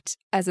expect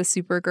as a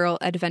Supergirl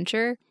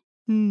adventure.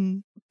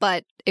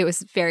 But it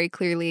was very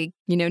clearly,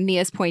 you know,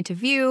 Nia's point of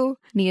view,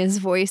 Nia's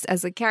voice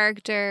as a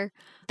character.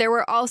 There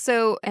were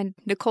also, and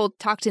Nicole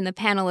talked in the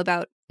panel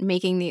about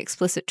making the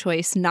explicit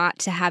choice not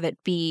to have it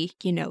be,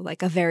 you know,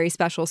 like a very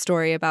special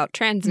story about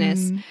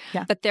transness.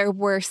 Yeah. But there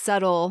were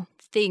subtle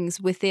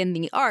things within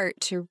the art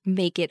to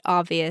make it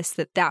obvious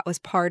that that was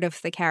part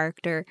of the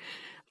character.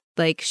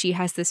 Like, she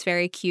has this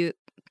very cute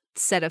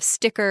set of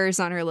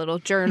stickers on her little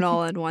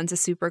journal, and one's a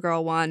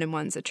Supergirl one and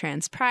one's a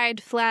trans pride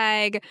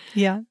flag.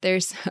 Yeah.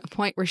 There's a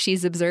point where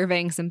she's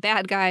observing some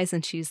bad guys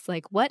and she's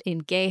like, what in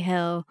gay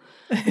hell?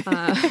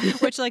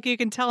 Which, like, you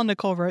can tell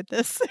Nicole wrote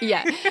this.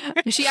 Yeah.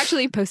 She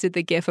actually posted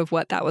the gif of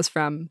what that was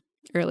from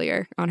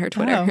earlier on her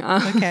Twitter.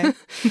 Oh, okay.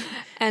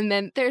 And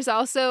then there's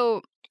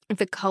also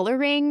the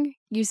coloring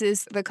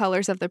uses the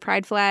colors of the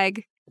pride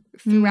flag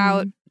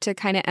throughout to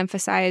kind of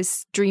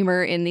emphasize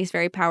Dreamer in these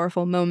very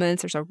powerful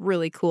moments. There's a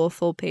really cool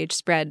full page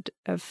spread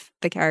of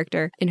the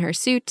character in her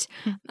suit.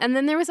 And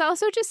then there was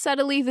also just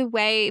subtly the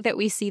way that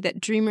we see that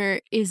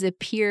Dreamer is a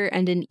peer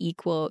and an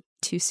equal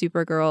to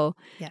Supergirl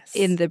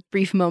in the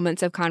brief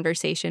moments of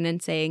conversation,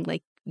 and saying,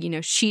 like, you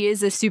know, she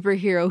is a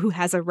superhero who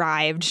has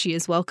arrived. She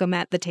is welcome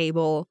at the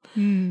table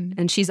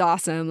and she's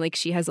awesome. Like,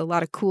 she has a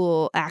lot of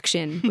cool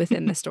action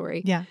within the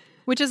story. Yeah.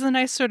 Which is a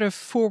nice sort of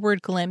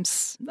forward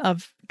glimpse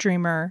of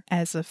Dreamer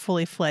as a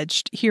fully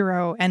fledged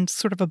hero, and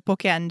sort of a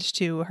bookend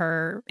to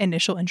her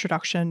initial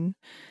introduction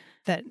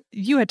that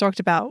you had talked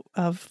about,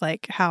 of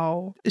like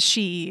how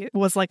she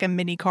was like a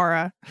mini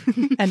Kara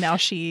and now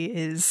she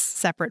is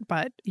separate,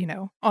 but, you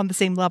know, on the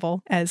same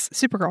level as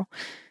Supergirl.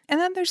 And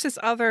then there's this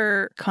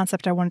other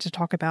concept I wanted to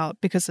talk about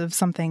because of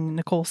something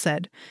Nicole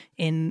said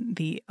in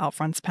the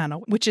Outfronts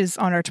panel, which is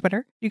on our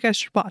Twitter. You guys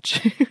should watch.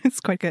 It's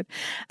quite good.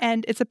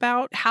 And it's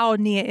about how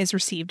Nia is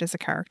received as a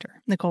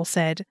character. Nicole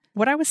said,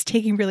 "What I was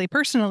taking really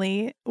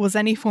personally was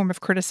any form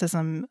of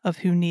criticism of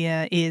who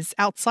Nia is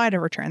outside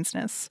of her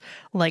transness.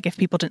 Like if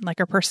people didn't like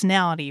her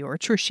personality or a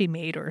choice she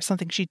made or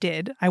something she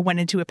did, I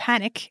went into a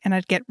panic and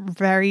I'd get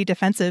very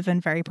defensive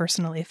and very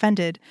personally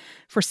offended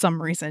for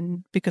some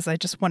reason because I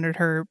just wanted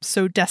her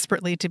so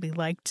desperately to be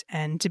liked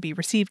and to be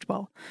received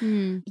well."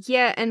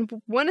 Yeah,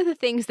 and one of the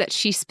things that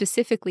she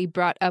specifically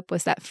brought up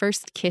was that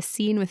first kiss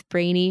scene with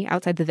Brainy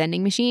outside the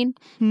vending machine,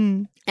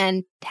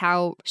 and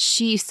how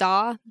she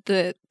saw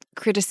the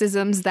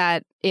criticisms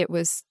that it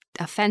was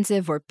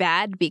offensive or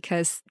bad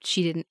because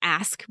she didn't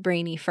ask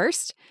Brainy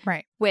first.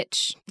 Right.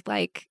 Which,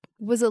 like,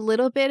 was a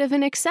little bit of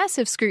an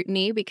excessive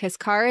scrutiny because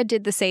Kara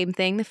did the same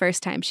thing the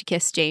first time she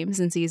kissed James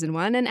in season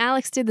 1, and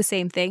Alex did the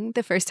same thing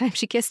the first time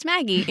she kissed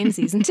Maggie in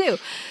season 2.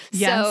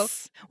 Yes.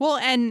 So, well,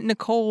 and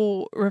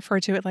Nicole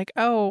referred to it like,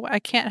 oh, I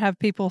can't have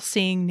people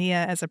seeing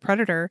Nia as a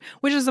predator,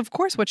 which is, of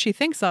course, what she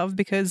thinks of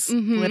because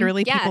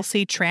literally people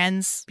see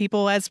trans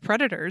people as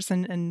predators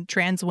and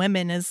trans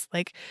women as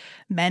like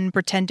men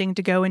pretending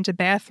to go into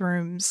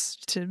bathrooms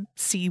to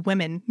see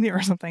women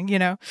or something, you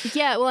know?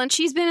 Yeah, well, and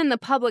she's been in the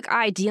public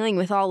eye dealing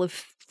with all of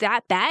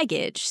that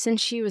baggage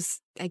since she was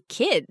a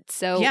kid.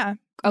 So yeah,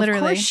 of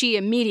course she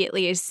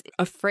immediately is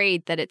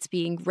afraid that it's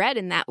being read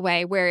in that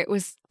way, where it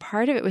was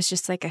part of it was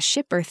just like a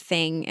shipper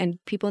thing and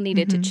people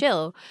needed to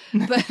chill.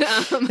 But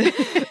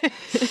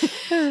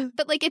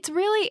but like it's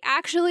really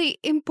actually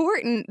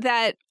important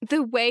that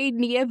the way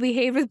Nia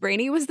behaved with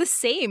Brainy was the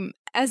same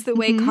as the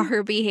way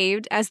Kara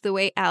behaved, as the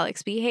way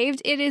Alex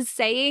behaved. It is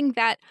saying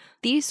that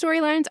these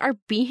storylines are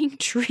being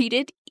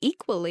treated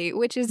equally,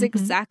 which is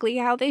exactly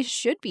how they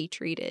should be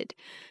treated.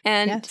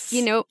 And,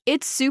 you know,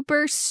 it's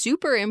super,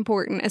 super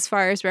important as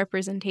far as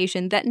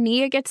representation that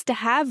Nia gets to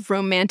have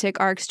romantic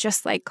arcs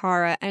just like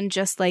Kara and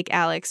just like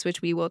Alex,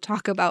 which we will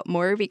talk about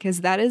more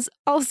because that is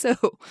also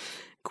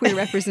queer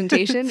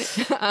representation.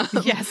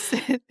 Yes,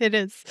 it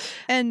is.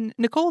 And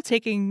Nicole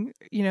taking,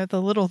 you know,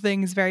 the little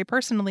things very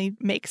personally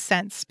makes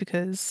sense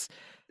because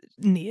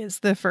Nia's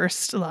the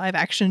first live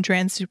action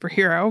trans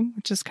superhero,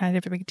 which is kind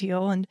of a big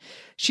deal. And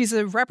she's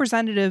a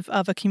representative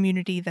of a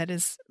community that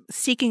is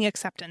seeking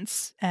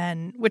acceptance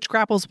and which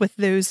grapples with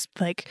those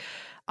like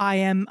I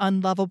am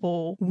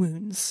unlovable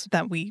wounds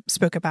that we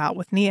spoke about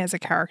with Nia as a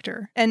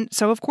character. And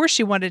so, of course,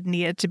 she wanted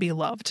Nia to be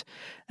loved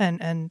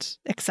and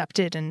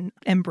accepted and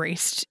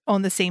embraced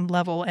on the same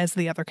level as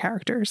the other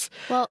characters.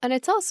 Well, and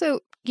it's also,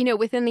 you know,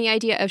 within the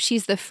idea of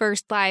she's the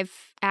first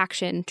live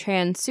action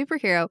trans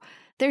superhero,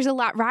 there's a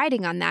lot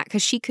riding on that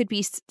because she could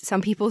be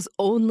some people's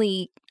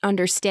only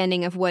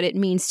understanding of what it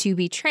means to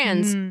be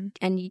trans.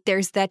 And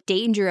there's that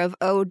danger of,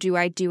 oh, do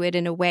I do it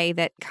in a way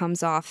that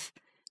comes off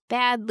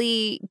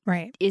badly?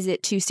 Right. Is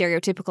it too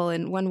stereotypical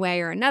in one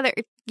way or another?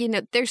 You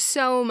know, there's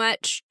so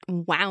much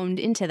wound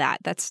into that.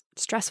 That's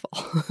stressful.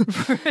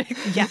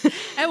 Yeah.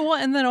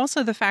 And then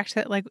also the fact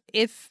that, like,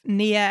 if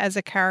Nia as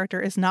a character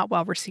is not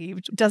well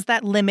received, does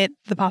that limit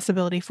the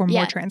possibility for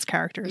more trans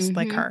characters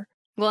like her?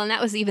 Well, and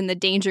that was even the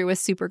danger with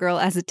Supergirl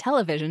as a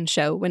television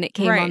show when it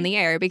came on the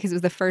air, because it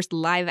was the first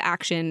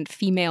live-action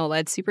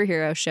female-led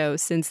superhero show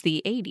since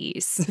the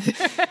 80s.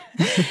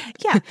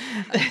 Yeah.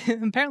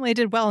 Apparently it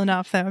did well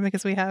enough, though,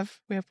 because we have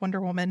Wonder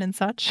Woman and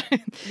such.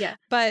 Yeah.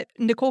 But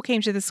Nicole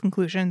came to this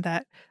conclusion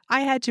that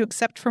I had to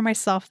accept for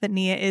myself that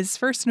Nia is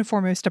first and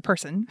foremost a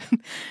person,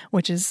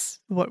 which is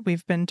what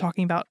we've been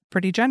talking about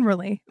pretty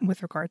generally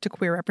with regard to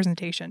queer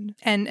representation.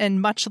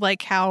 And much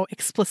like how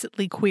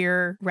explicitly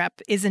queer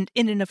rep isn't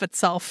in and of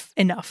itself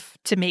enough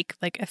to make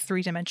like a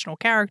three-dimensional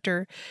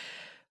character,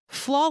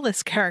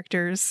 flawless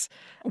characters,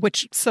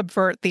 which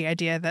subvert the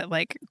idea that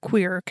like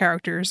queer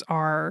characters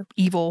are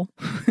evil.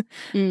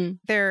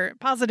 They're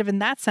positive in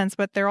that sense,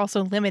 but they're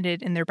also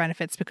limited in their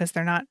benefits because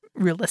they're not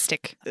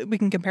realistic. We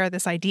can compare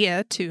this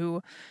idea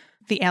to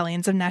the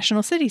Aliens of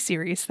National City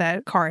series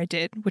that Kara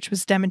did, which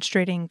was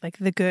demonstrating like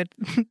the good,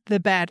 the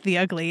bad, the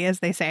ugly, as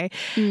they say,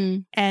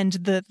 and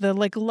the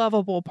like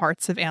lovable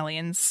parts of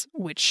aliens,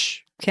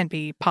 which can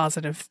be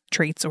positive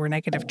traits or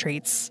negative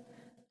traits,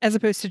 as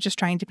opposed to just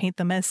trying to paint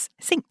them as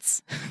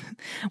saints,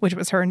 which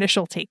was her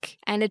initial take.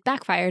 And it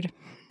backfired.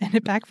 And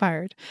it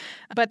backfired.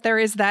 But there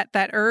is that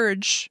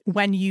urge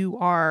when you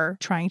are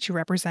trying to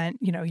represent,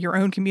 you know, your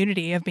own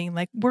community of being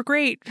like, we're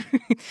great.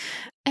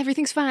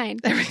 Everything's fine.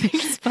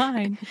 Everything's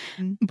fine.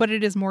 But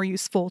it is more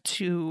useful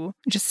to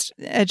just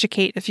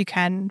educate, if you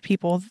can,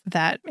 people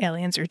that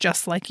aliens are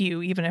just like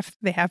you, even if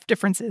they have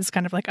differences,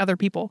 kind of like other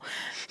people.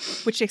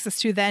 Which takes us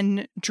to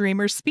then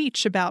Dreamer's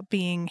speech about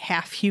being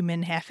half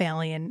human, half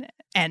alien,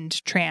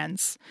 and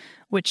trans,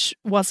 which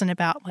wasn't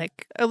about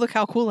like, oh, look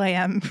how cool I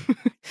am.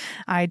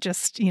 I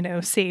just, you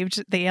know,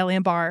 saved the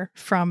alien bar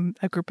from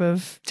a group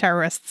of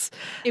terrorists.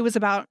 It was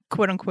about,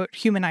 quote unquote,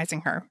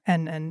 humanizing her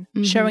and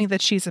showing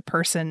that she's a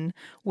person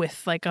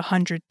with like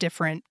 100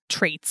 different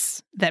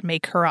traits that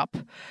make her up,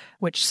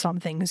 which some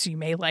things you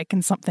may like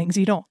and some things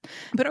you don't.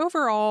 But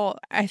overall,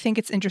 I think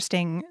it's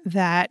interesting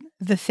that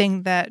the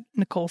thing that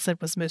Nicole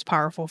said was most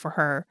powerful for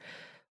her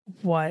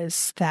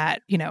was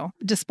that, you know,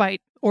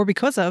 despite or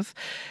because of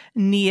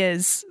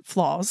Nia's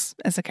flaws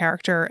as a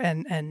character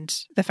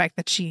and the fact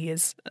that she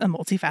is a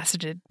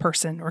multifaceted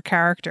person or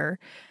character,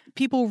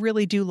 people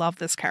really do love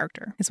this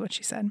character, is what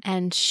she said.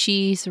 And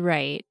she's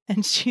right.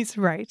 And she's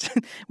right.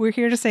 We're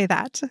here to say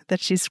that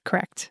she's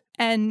correct.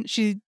 And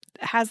she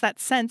has that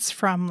sense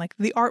from like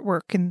the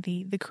artwork and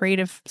the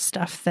creative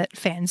stuff that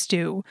fans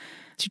do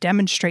to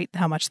demonstrate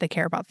how much they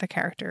care about the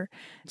character,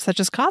 such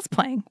as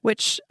cosplaying,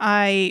 which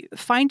I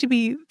find to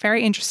be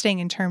very interesting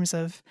in terms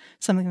of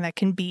something that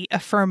can be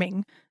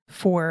affirming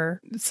for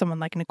someone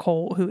like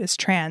Nicole, who is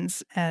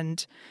trans,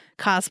 and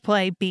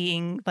cosplay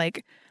being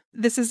like,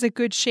 this is a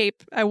good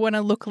shape. I want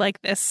to look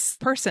like this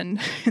person.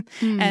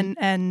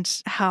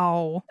 and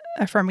how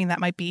affirming that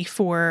might be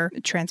for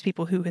trans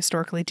people who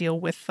historically deal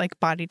with like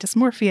body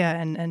dysmorphia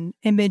and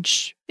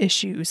image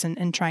issues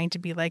and trying to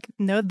be like,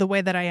 no, the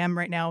way that I am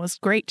right now is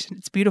great.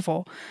 It's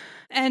beautiful.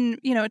 And,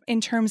 you know,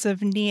 in terms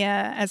of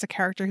Nia as a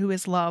character who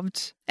is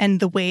loved and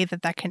the way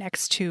that that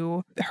connects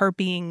to her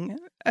being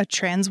a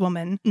trans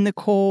woman,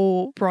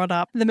 Nicole brought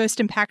up the most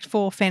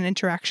impactful fan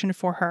interaction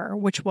for her,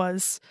 which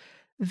was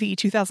the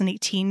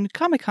 2018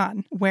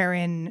 Comic-Con,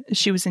 wherein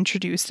she was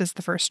introduced as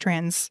the first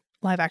trans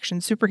live-action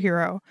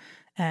superhero,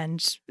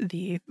 and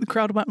the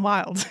crowd went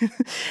wild.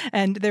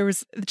 And there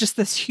was just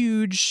this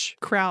huge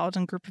crowd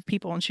and group of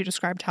people, and she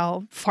described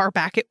how far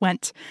back it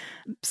went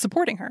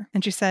supporting her.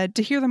 And she said,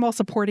 to hear them all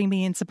supporting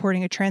me and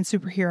supporting a trans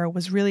superhero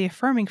was really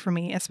affirming for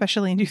me,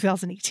 especially in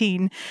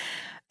 2018.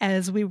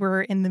 As we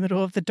were in the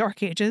middle of the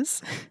dark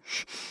ages.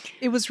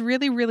 It was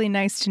really, really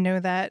nice to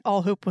know that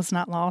all hope was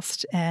not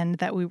lost and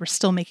that we were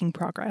still making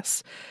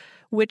progress,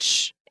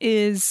 which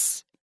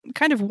is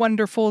kind of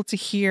wonderful to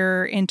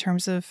hear in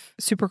terms of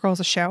Supergirl as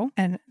a show,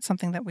 and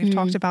something that we've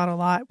talked about a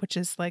lot, which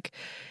is like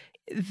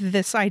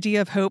this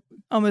idea of hope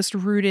almost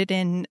rooted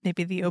in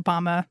maybe the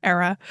Obama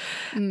era.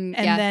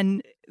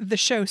 Then the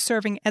show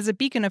serving as a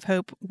beacon of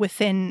hope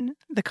within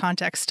the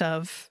context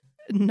of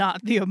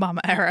not the Obama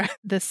era,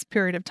 this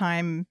period of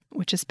time,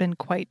 which has been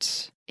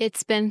quite...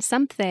 It's been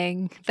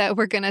something that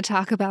we're going to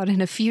talk about in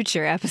a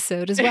future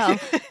episode as well.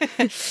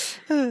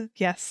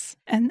 Yes.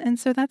 And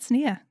so that's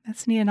Nia.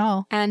 That's Nia and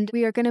all. And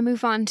we are going to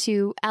move on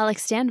to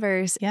Alex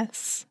Danvers.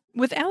 Yes.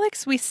 With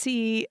Alex, we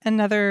see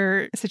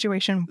another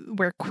situation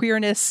where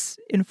queerness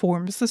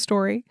informs the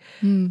story.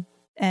 And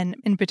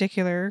in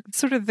particular,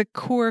 sort of the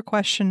core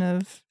question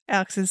of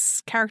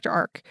Alex's character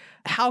arc.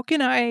 How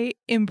can I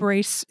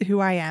embrace who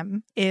I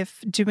am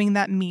if doing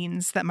that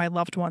means that my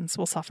loved ones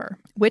will suffer?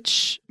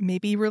 Which may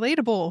be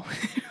relatable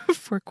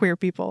for queer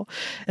people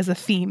as a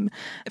theme.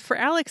 For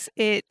Alex,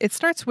 it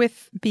starts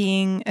with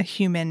being a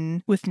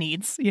human with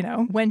needs, you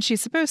know, when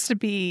she's supposed to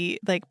be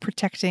like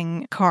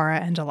protecting Kara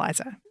and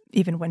Eliza,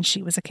 even when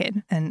she was a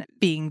kid, and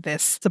being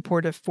this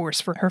supportive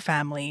force for her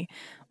family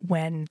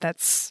when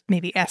that's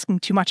maybe asking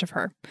too much of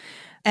her.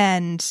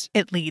 And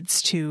it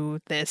leads to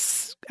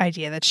this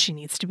idea that she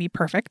needs to be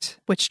perfect,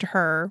 which to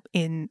her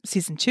in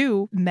season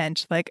 2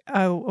 meant like,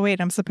 oh,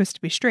 wait, I'm supposed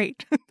to be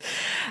straight.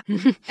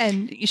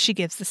 And she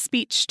gives the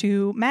speech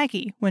to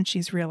Maggie when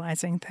she's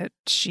realizing that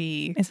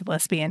she is a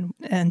lesbian.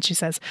 And she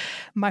says,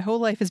 my whole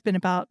life has been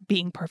about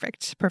being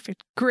perfect.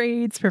 Perfect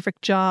grades,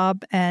 perfect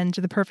job, and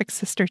the perfect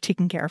sister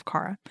taking care of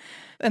Kara.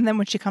 And then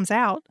when she comes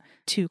out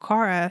to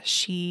Kara,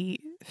 she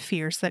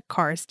fears that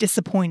Car is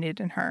disappointed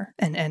in her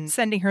and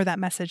sending her that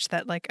message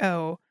that like,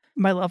 oh,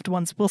 my loved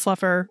ones will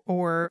suffer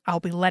or I'll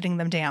be letting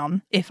them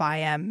down if I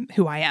am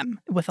who I am.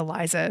 With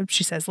Eliza,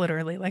 she says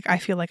literally, like, I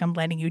feel like I'm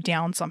letting you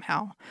down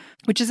somehow,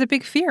 which is a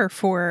big fear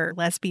for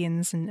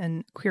lesbians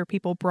and queer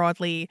people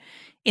broadly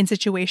in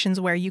situations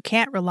where you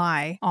can't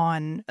rely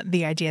on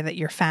the idea that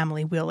your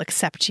family will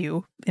accept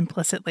you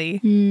implicitly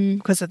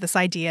because of this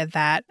idea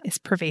that is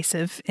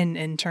pervasive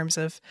in terms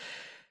of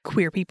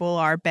queer people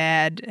are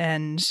bad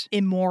and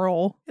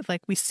immoral,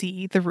 like we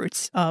see the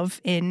roots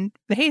of in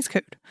the Hays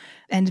Code.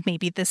 And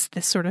maybe this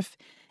sort of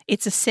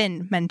it's a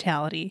sin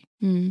mentality.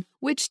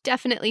 Which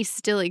definitely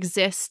still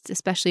exists,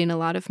 especially in a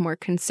lot of more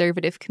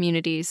conservative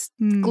communities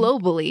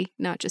globally,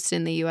 not just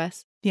in the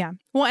US. Yeah.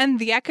 Well, and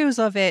the echoes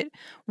of it,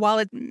 while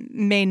it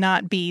may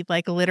not be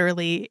like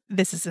literally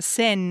this is a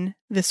sin,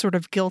 this sort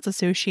of guilt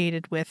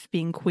associated with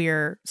being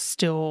queer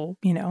still,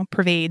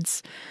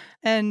 pervades.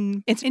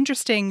 And it's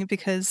interesting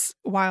because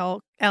while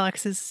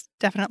Alex is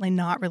definitely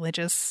not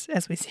religious,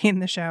 as we see in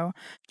the show.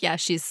 Yeah,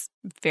 she's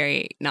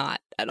very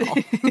not at all.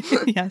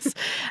 Yes.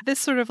 This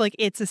sort of like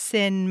it's a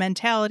sin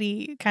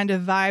mentality kind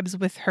of vibes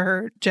with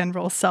her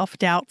general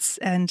self-doubts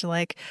and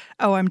like,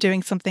 oh, I'm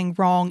doing something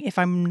wrong if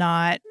I'm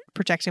not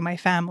protecting my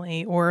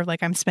family, or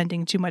like I'm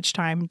spending too much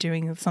time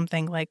doing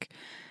something like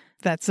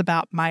that's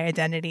about my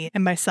identity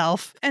and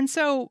myself. And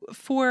so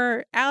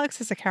for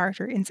Alex as a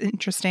character, it's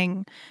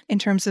interesting in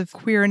terms of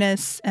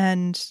queerness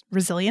and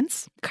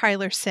resilience.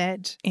 Kyler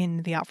said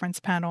in the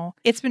Outfronts panel,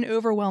 it's been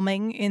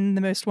overwhelming in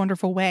the most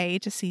wonderful way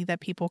to see that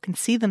people can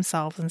see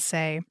themselves and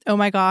say, oh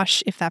my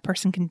gosh, if that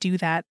person can do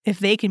that, if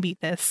they can beat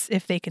this,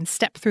 if they can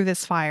step through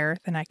this fire,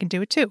 then I can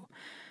do it too.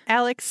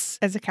 Alex,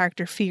 as a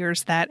character,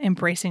 fears that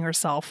embracing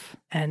herself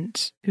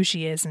and who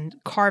she is and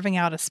carving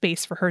out a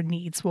space for her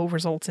needs will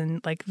result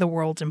in like the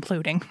world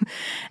imploding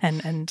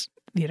and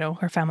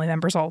her family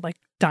members all like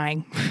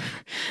dying.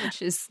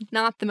 Which is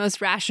not the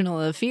most rational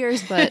of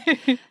fears, but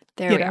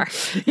there we are.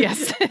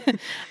 Yes.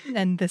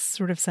 And this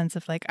sort of sense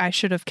of like, I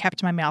should have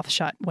kept my mouth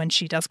shut when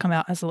she does come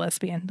out as a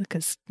lesbian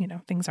because,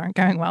 things aren't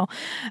going well.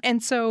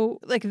 And so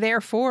like,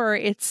 therefore,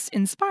 it's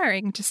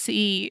inspiring to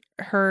see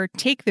her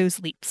take those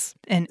leaps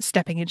and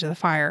stepping into the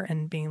fire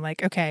and being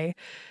like, okay,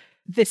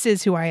 this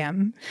is who I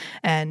am,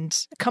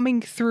 and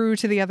coming through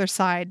to the other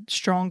side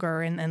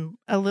stronger and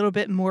a little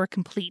bit more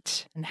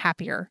complete and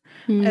happier,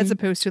 as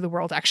opposed to the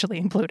world actually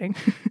imploding.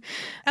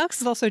 Alex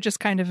is also just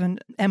kind of an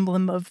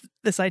emblem of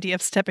this idea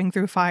of stepping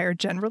through fire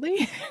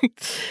generally,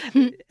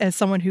 as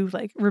someone who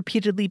like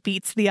repeatedly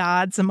beats the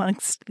odds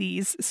amongst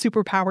these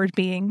superpowered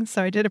beings.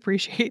 So I did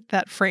appreciate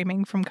that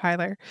framing from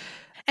Kyler.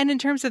 And in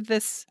terms of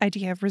this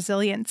idea of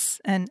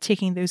resilience and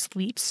taking those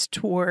leaps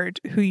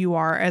toward who you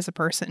are as a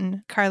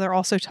person, Kyler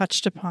also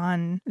touched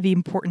upon the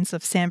importance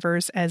of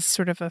Sanvers as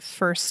sort of a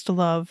first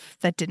love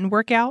that didn't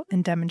work out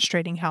and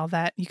demonstrating how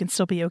that you can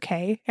still be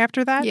okay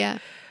after that. Yeah.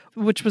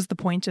 Which was the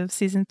point of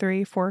season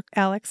 3 for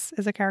Alex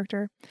as a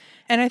character.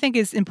 And I think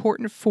is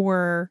important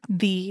for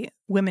the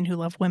women who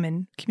love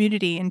women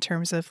community in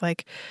terms of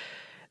like,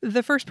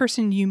 the first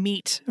person you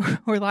meet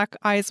or lock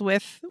eyes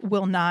with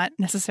will not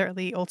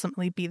necessarily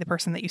ultimately be the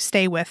person that you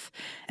stay with,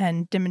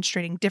 and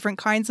demonstrating different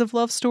kinds of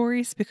love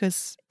stories,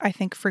 because I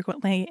think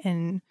frequently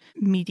in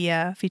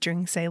media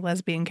featuring, say,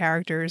 lesbian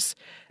characters,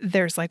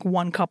 there's like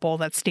one couple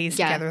that stays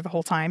together the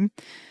whole time.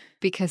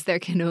 Because there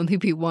can only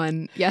be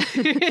one. Yeah.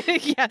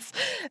 Yes.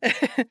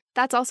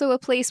 That's also a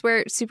place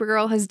where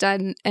Supergirl has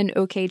done an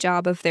okay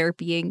job of there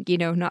being,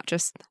 not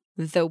just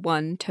the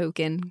one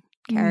token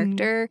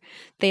character.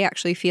 They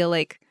actually feel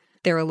like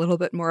they're a little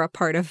bit more a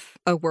part of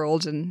a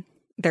world and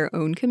their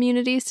own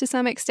communities to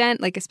some extent,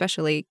 like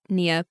especially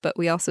Nia, but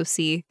we also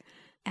see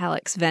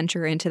Alex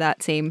venture into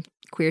that same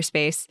queer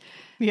space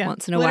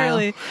once in a while.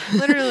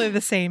 Literally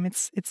the same.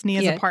 It's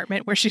Nia's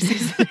apartment where she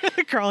sees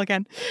the girl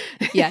again.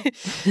 Yeah.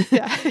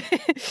 Yeah.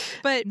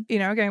 But,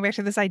 going back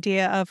to this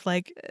idea of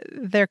like,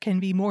 there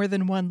can be more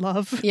than one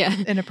love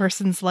in a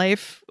person's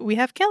life. We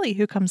have Kelly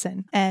who comes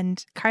in,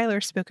 and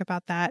Kyler spoke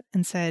about that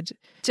and said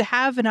to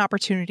have an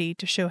opportunity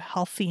to show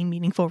healthy,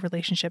 meaningful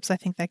relationships, I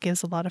think that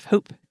gives a lot of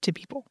hope to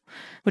people,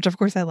 which of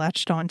course I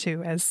latched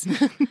onto as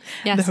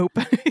the hope.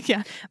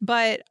 Yeah.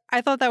 But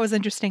I thought that was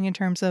interesting in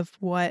terms of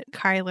what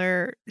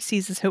Kyler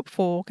sees as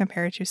hopeful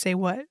compared to, say,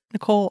 what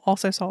Nicole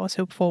also saw as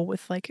hopeful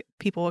with like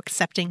people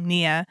accepting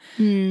Nia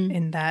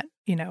in that,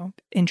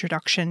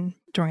 introduction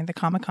during the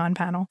Comic-Con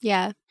panel.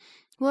 Yeah.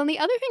 Well, and the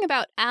other thing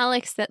about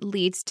Alex that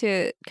leads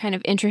to kind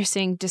of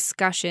interesting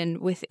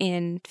discussion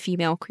within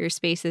female queer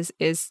spaces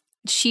is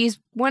she's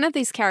one of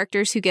these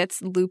characters who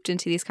gets looped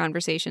into these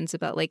conversations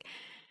about like,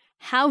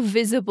 how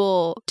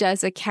visible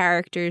does a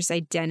character's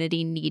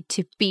identity need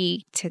to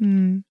be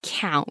to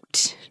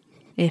count,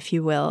 if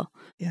you will?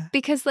 Yeah.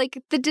 Because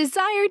like the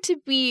desire to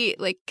be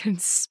like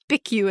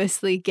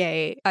conspicuously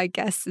gay, I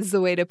guess is the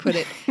way to put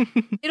it.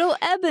 It'll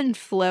ebb and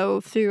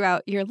flow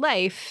throughout your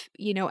life,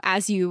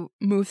 as you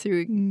move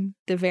through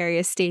the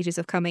various stages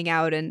of coming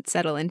out and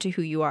settle into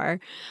who you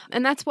are.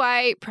 And that's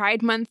why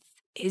Pride Month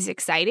is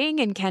exciting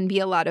and can be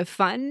a lot of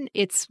fun.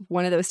 It's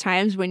one of those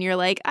times when you're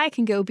like, I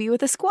can go be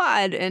with a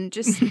squad and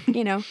just,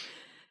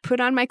 put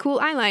on my cool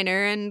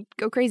eyeliner and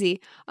go crazy.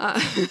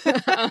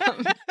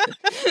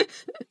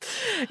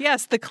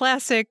 Yes, the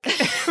classic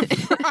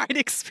Pride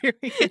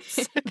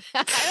experience.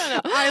 I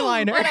don't know.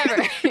 Eyeliner.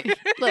 Whatever.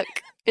 Look,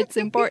 it's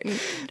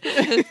important.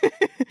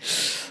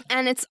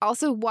 And it's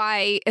also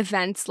why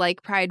events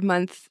like Pride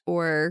Month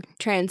or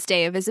Trans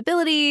Day of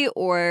Visibility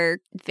or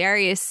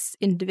various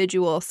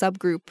individual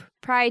subgroup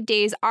Pride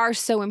days are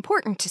so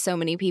important to so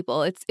many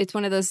people. It's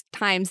one of those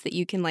times that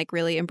you can like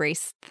really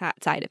embrace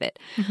that side of it.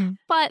 Mm-hmm.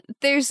 But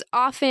there's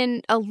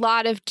often a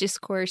lot of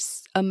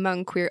discourse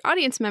among queer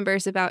audience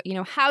members about,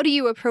 how do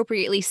you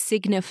appropriately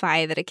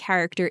signify that a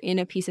character in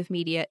a piece of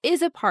media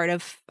is a part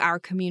of our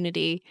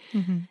community,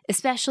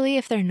 especially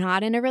if they're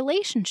not in a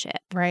relationship.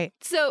 Right.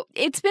 So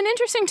it's been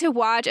interesting to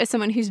watch as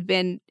someone who's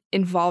been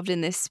involved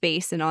in this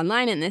space and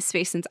online in this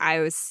space since I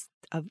was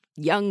a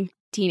young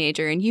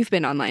teenager, and you've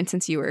been online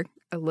since you were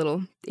a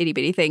little itty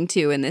bitty thing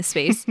too in this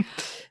space.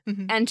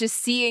 And just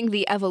seeing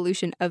the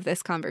evolution of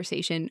this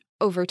conversation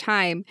over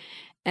time.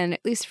 And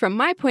at least from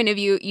my point of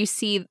view, you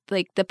see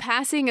like the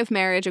passing of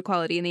marriage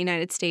equality in the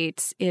United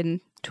States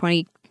in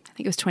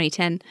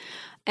 2010.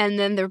 And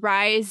then the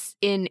rise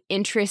in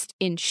interest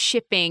in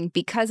shipping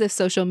because of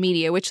social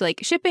media, which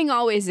like shipping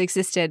always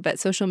existed, but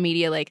social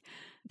media like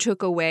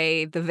took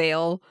away the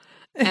veil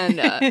and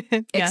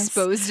Yes.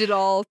 exposed it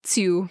all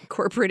to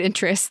corporate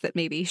interests that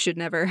maybe should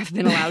never have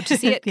been allowed to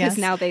see it because Yes.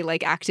 now they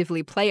like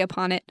actively play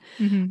upon it.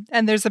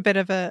 And there's a bit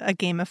of a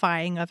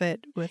gamifying of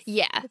it with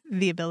Yeah.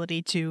 the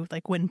ability to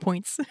like win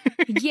points.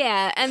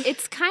 Yeah, and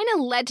it's kind of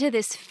led to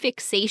this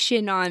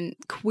fixation on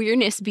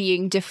queerness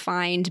being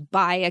defined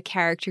by a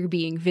character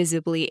being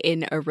visibly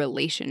in a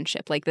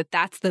relationship. Like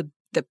that's the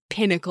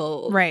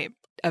pinnacle. Right.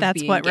 Of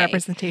That's being what gay.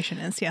 representation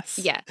is. Yes.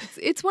 Yeah.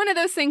 It's one of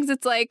those things.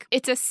 It's like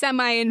it's a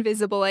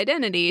semi-invisible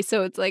identity.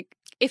 So it's like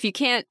if you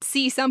can't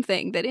see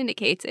something that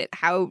indicates it,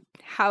 how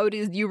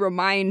do you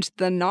remind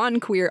the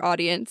non-queer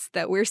audience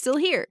that we're still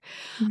here?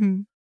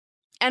 Mm-hmm.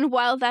 And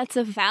while that's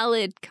a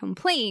valid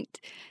complaint,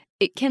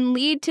 it can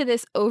lead to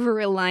this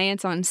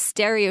over-reliance on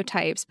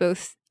stereotypes,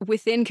 both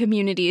within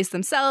communities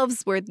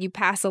themselves, where you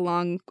pass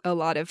along a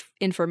lot of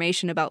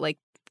information about, like,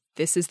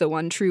 this is the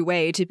one true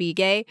way to be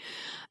gay,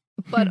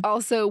 but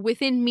also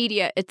within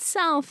media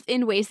itself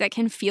in ways that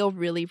can feel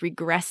really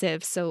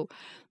regressive. So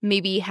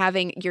maybe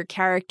having your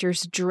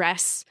characters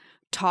dress,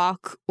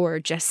 talk, or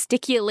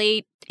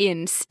gesticulate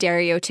in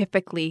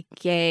stereotypically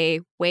gay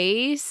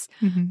ways.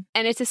 And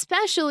it's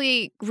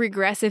especially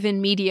regressive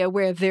in media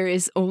where there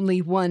is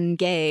only one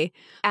gay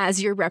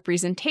as your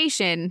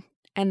representation,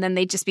 and then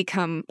they just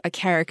become a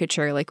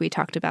caricature like we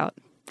talked about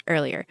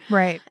earlier.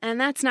 Right. And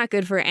that's not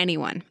good for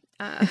anyone.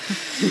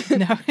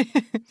 No.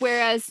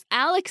 Whereas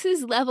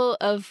Alex's level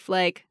of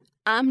like,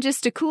 I'm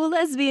just a cool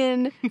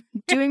lesbian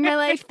doing my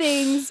life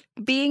things,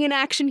 being an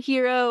action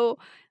hero.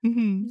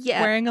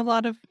 Yeah. Wearing a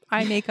lot of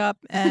eye makeup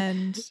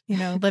and,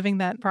 living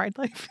that pride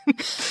life.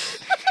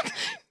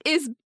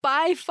 Is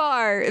by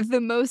far the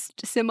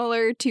most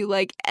similar to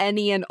like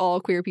any and all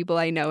queer people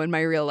I know in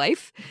my real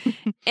life.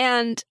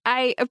 And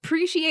I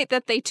appreciate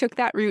that they took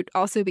that route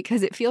also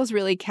because it feels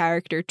really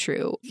character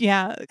true.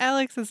 Yeah.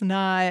 Alex is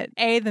not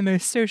the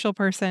most social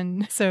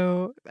person.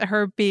 So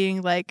her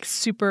being like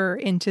super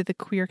into the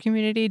queer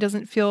community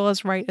doesn't feel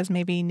as right as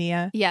maybe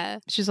Nia. Yeah.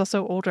 She's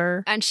also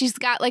older. And she's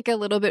got like a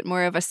little bit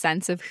more of a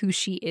sense of who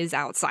she is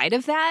outside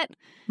of that.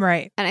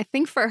 Right. And I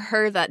think for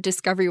her, that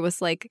discovery was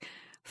like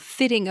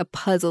fitting a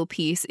puzzle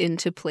piece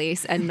into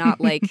place and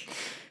not like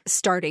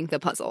starting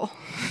the puzzle.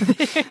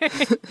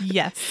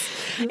 Yes.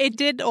 It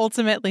did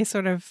ultimately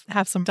sort of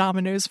have some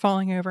dominoes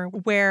falling over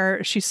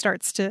where she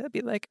starts to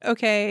be like,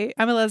 okay,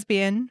 I'm a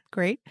lesbian.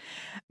 Great.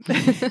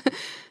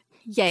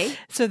 Yay.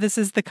 So this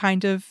is the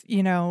kind of,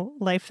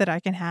 life that I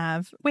can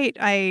have. Wait,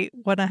 I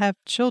want to have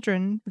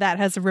children. That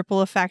has a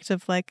ripple effect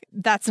of like,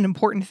 that's an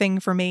important thing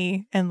for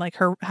me. And like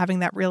her having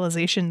that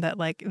realization that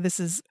like, this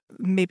is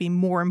maybe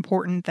more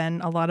important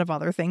than a lot of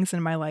other things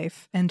in my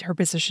life, and her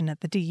position at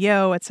the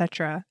DEO,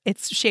 etc.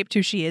 It's shaped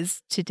who she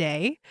is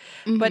today,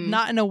 but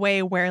not in a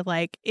way where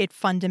like it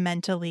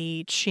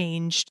fundamentally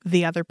changed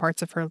the other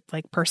parts of her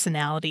like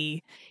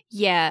personality.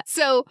 Yeah.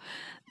 So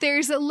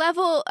there's a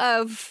level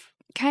of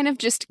kind of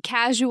just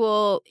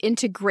casual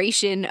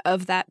integration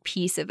of that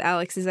piece of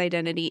Alex's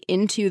identity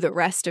into the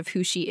rest of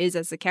who she is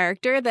as a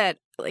character that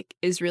like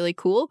is really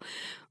cool.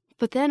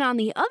 But then on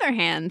the other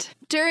hand,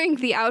 during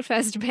the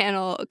Outfest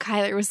panel,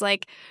 Kyler was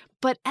like,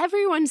 but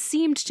everyone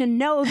seemed to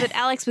know that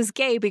Alex was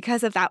gay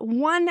because of that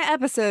one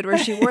episode where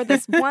she wore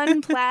this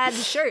one plaid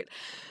shirt.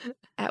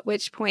 At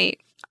which point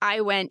I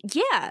went,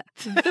 yeah,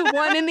 the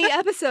one in the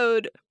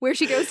episode where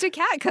she goes to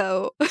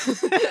Catco.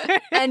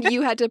 And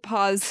you had to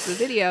pause the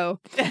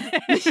video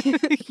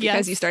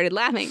because you started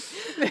laughing.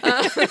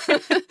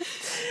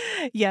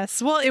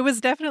 Yes. Well, it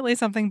was definitely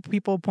something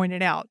people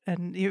pointed out.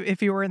 And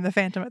if you were in the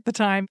Phantom at the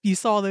time, you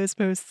saw those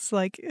posts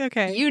like,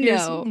 okay, You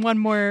here's know. one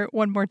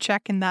more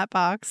check in that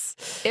box.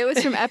 It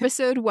was from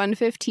episode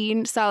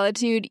 115,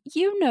 Solitude.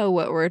 You know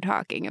what we're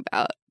talking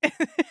about.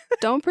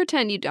 Don't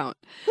pretend you don't.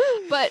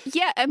 But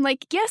yeah, I'm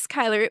like, yes,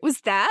 Kyler, it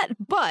was that,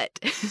 but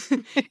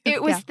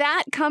it was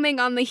that coming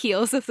on the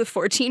heels of the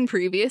 14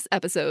 previous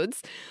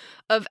episodes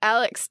of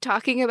Alex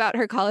talking about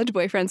her college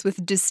boyfriends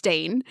with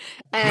disdain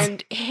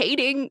and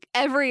hating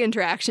every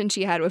interaction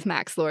she had with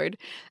Max Lord.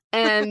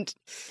 And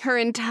her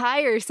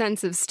entire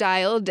sense of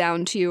style,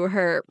 down to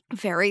her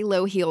very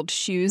low-heeled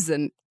shoes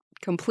and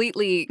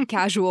completely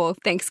casual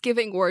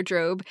Thanksgiving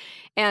wardrobe,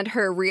 and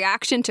her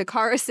reaction to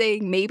Kara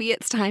saying, maybe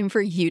it's time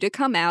for you to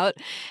come out.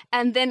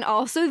 And then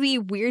also the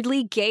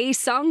weirdly gay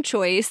song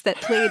choice that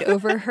played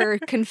over her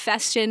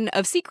confession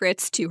of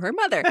secrets to her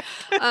mother.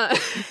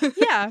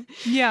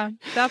 Yeah,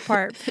 that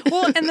part.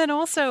 Well, and then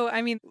also,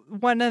 I mean,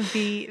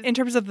 in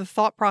terms of the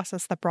thought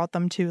process that brought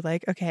them to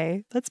like,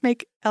 okay, let's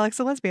make Alex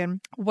a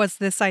lesbian, was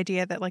this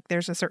idea that like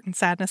there's a certain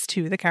sadness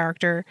to the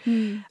character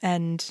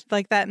and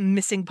like that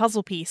missing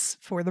puzzle piece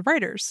for the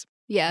writers.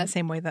 Yeah. In the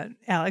same way that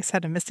Alex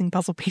had a missing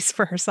puzzle piece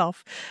for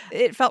herself.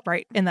 It felt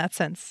right in that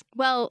sense.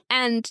 Well,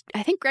 and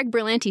I think Greg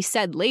Berlanti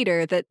said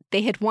later that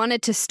they had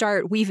wanted to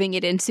start weaving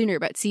it in sooner,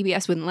 but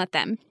CBS wouldn't let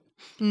them.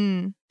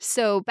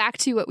 So back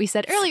to what we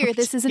said earlier,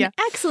 this is an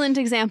excellent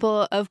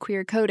example of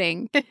queer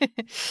coding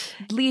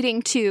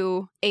leading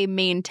to a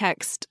main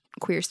text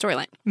queer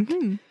storyline.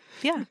 Mm-hmm.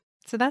 Yeah.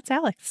 So that's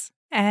Alex.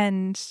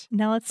 And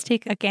now let's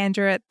take a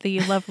gander at the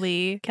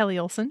lovely Kelly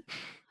Olsen.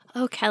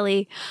 Oh,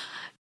 Kelly.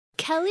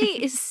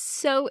 Kelly is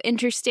so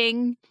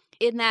interesting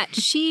in that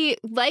she,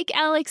 like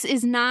Alex,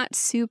 is not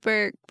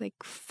super like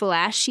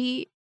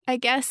flashy, I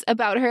guess,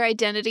 about her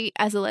identity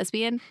as a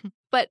lesbian.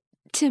 But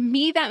to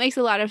me, that makes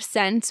a lot of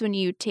sense when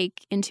you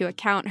take into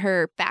account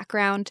her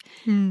background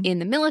in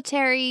the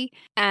military,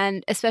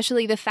 and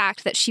especially the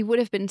fact that she would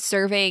have been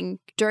serving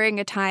during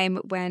a time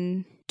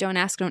when Don't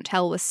Ask, Don't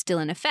Tell was still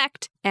in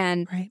effect.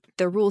 And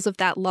the rules of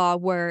that law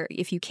were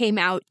if you came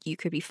out, you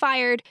could be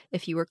fired.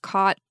 If you were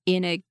caught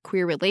in a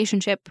queer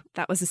relationship,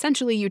 that was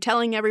essentially you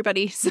telling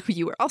everybody, so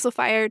you were also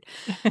fired.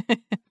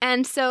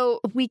 And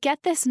so we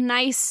get this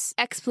nice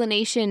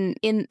explanation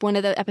in one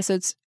of the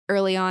episodes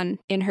early on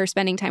in her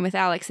spending time with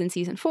Alex in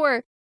season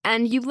 4.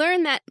 And you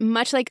learn that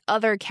much like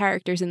other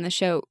characters in the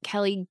show,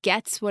 Kelly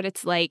gets what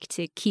it's like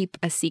to keep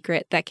a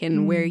secret that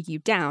can wear you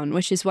down,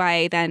 which is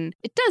why then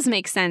it does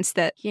make sense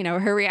that, you know,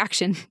 her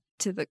reaction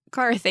to the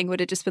car thing would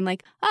have just been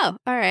like, oh,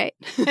 all right.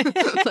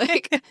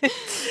 Like,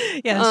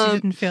 she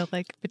didn't feel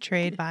like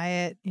betrayed by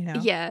it, you know?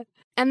 Yeah.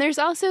 And there's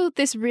also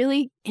this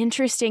really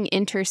interesting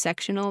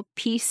intersectional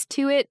piece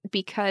to it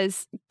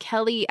because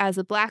Kelly, as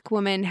a Black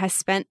woman, has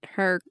spent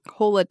her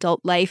whole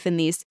adult life in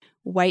these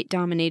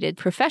white-dominated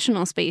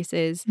professional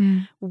spaces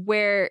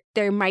where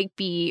there might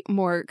be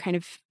more kind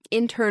of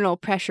internal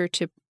pressure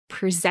to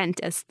present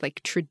as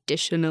like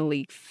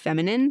traditionally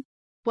feminine.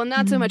 Well,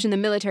 not so much in the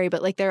military,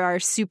 but like there are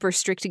super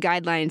strict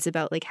guidelines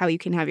about like how you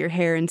can have your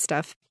hair and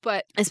stuff.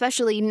 But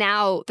especially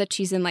now that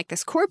she's in like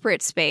this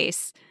corporate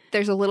space,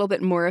 there's a little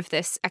bit more of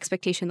this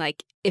expectation,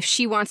 like if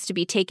she wants to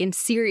be taken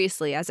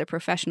seriously as a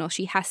professional,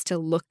 she has to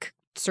look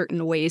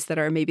certain ways that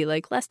are maybe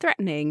like less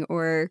threatening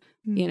or,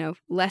 you know,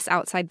 less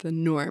outside the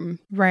norm.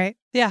 Right.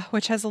 Yeah,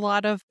 which has a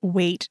lot of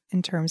weight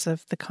in terms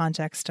of the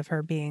context of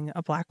her being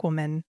a Black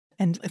woman.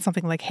 And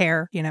something like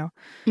hair, you know,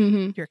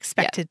 you're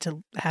expected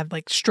to have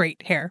like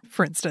straight hair,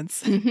 for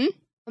instance.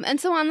 And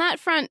so on that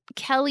front,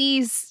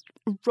 Kelly's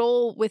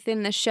role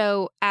within the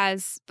show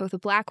as both a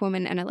Black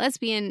woman and a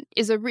lesbian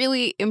is a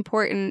really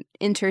important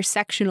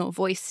intersectional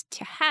voice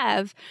to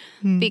have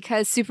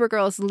because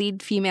Supergirl's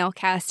lead female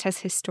cast has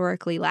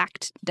historically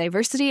lacked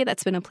diversity.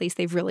 That's been a place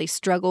they've really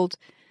struggled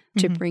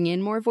to bring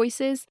in more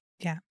voices.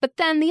 Yeah. But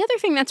then the other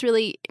thing that's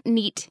really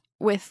neat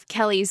with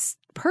Kelly's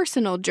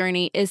personal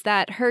journey is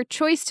that her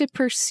choice to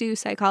pursue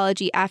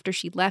psychology after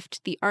she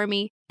left the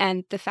army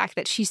and the fact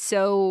that she's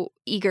so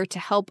eager to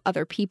help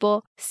other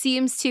people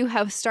seems to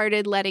have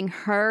started letting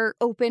her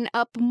open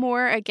up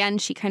more. Again,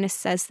 she kind of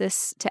says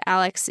this to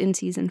Alex in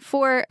season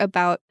 4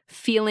 about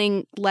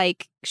feeling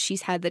like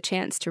she's had the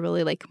chance to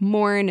really like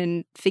mourn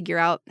and figure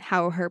out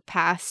how her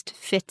past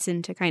fits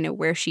into kind of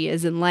where she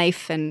is in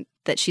life and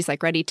that she's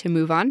like ready to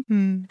move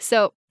on.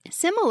 So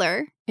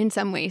similar in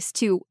some ways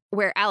to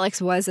where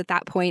Alex was at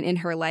that point in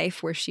her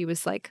life where she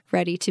was like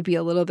ready to be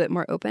a little bit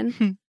more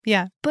open.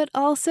 Yeah. But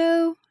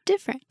also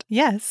different.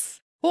 Yes.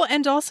 Well,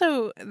 and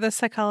also the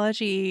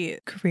psychology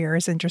career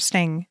is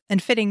interesting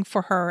and fitting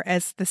for her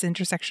as this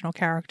intersectional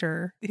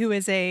character who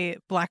is a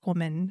Black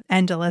woman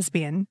and a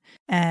lesbian,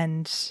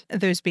 and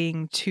those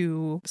being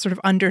two sort of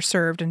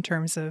underserved in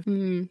terms of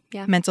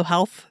mental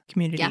health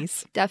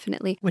communities. Yeah,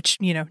 definitely. Which,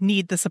 you know,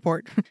 need the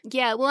support.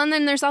 Yeah. Well, and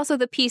then there's also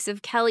the piece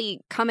of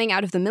Kelly coming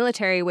out of the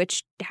military,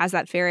 which has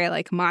that very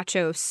like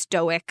macho,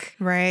 stoic,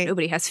 right?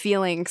 Nobody has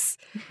feelings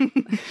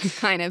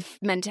kind of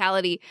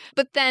mentality.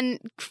 But then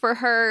for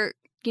her,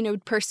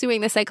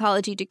 pursuing the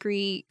psychology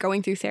degree,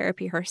 going through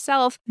therapy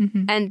herself,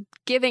 and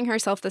giving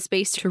herself the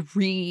space to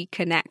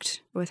reconnect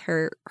with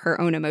her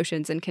own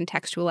emotions and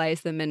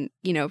contextualize them and,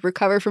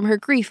 recover from her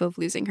grief of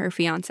losing her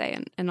fiance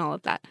and all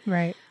of that.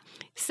 Right.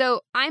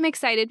 So I'm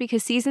excited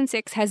because season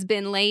 6 has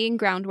been laying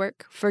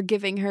groundwork for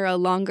giving her a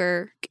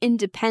longer,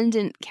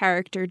 independent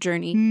character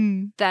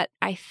journey that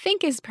I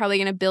think is probably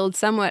going to build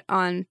somewhat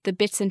on the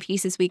bits and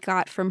pieces we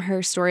got from her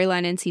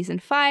storyline in season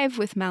 5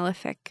 with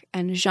Malefic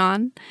and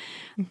Jean.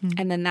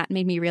 And then that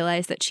made me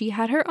realize that she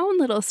had her own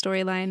little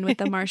storyline with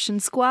the Martian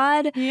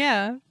Squad.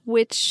 Yeah.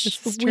 Which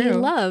we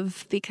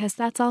love because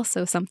that's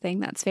also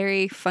something that's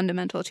very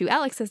fundamental to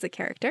Alex as a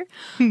character.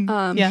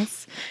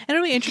 Yes. And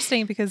it'll be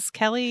interesting because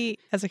Kelly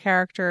as a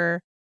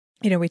character,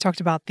 we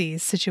talked about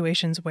these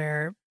situations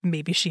where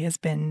maybe she has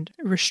been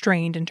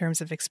restrained in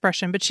terms of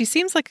expression, but she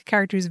seems like a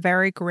character who's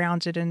very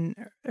grounded in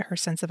her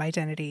sense of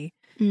identity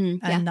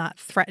and not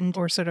threatened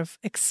or sort of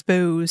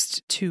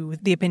exposed to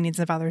the opinions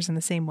of others in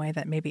the same way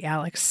that maybe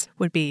Alex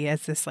would be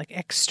as this like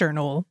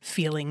external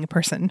feeling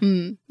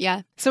person.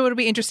 Yeah. So it'll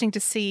be interesting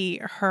to see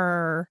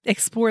her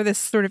explore this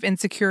sort of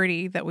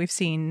insecurity that we've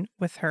seen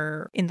with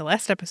her in the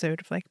last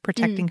episode of like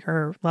protecting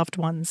her loved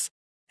ones.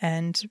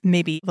 And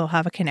maybe they'll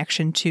have a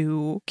connection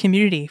to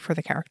community for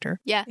the character.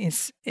 Yeah.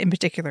 Is in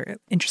particular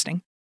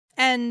interesting.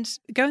 And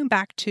going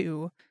back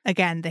to,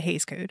 again, the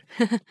Hays Code.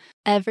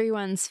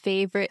 Everyone's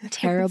favorite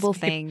terrible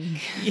thing.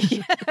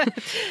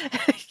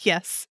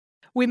 Yes.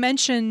 We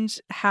mentioned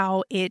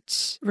how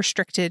it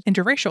restricted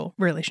interracial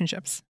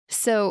relationships.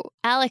 So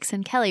Alex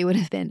and Kelly would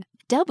have been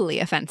doubly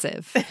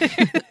offensive.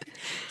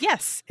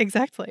 Yes,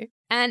 exactly.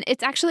 And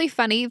it's actually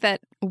funny that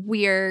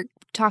we're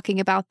talking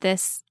about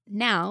this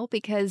now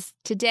because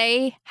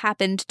today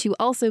happened to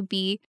also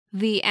be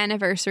the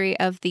anniversary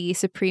of the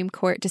Supreme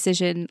Court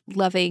decision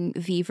Loving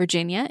v.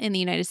 Virginia in the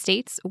United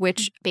States,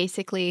 which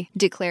basically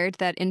declared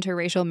that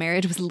interracial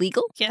marriage was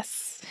legal.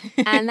 Yes.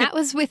 And that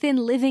was within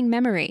living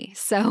memory.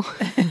 So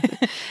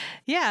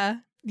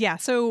Yeah.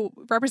 So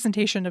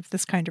representation of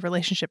this kind of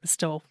relationship is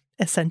still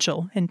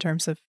essential in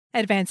terms of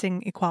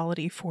advancing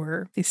equality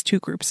for these two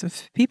groups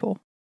of people.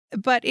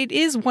 But it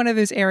is one of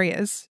those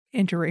areas,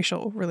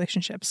 interracial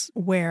relationships,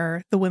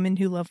 where the women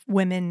who love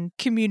women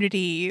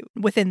community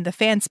within the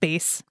fan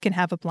space can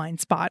have a blind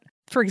spot.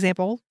 For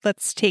example,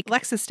 let's take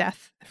Lex's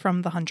death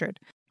from The 100.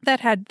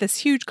 That had this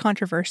huge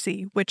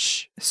controversy,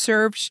 which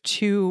served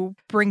to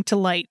bring to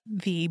light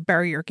the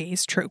bury your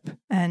gays trope.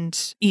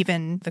 And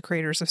even the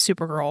creators of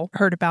Supergirl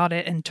heard about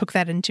it and took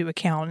that into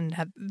account and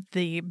had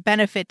the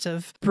benefit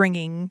of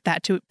bringing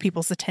that to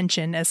people's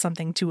attention as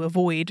something to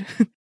avoid.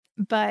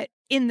 But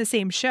in the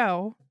same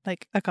show,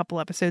 like a couple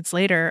episodes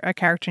later, a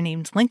character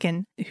named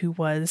Lincoln, who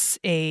was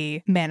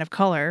a man of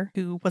color,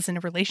 who was in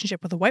a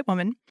relationship with a white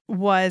woman,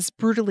 was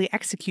brutally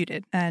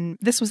executed. And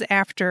this was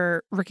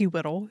after Ricky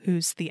Whittle,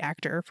 who's the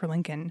actor for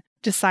Lincoln,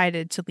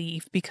 decided to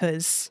leave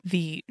because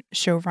the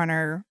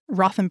showrunner,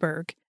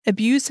 Rothenberg,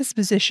 abused his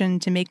position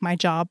to make my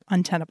job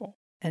untenable.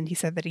 And he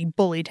said that he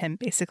bullied him,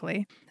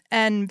 basically.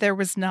 And there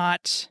was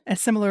not a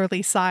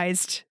similarly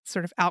sized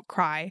sort of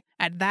outcry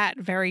at that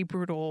very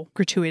brutal,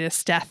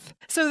 gratuitous death.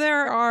 So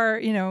there are,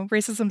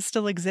 racism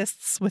still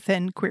exists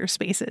within queer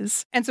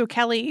spaces. And so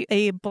Kelly,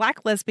 a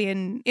Black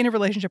lesbian in a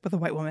relationship with a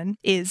white woman,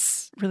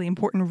 is really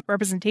important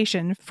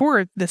representation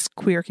for this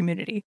queer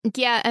community.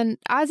 Yeah, and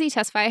Ozzy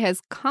Tesfaye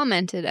has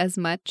commented as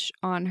much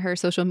on her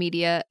social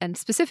media, and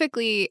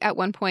specifically at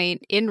one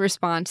point in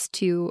response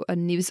to a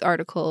news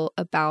article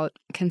about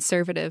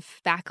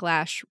conservative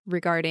backlash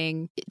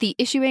regarding the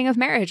issuing of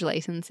marriage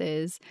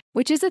licenses,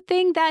 which is a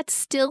thing that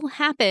still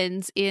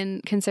happens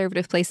in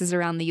conservative places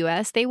around the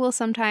U.S. They will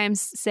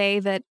sometimes say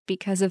that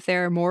because of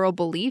their moral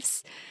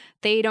beliefs,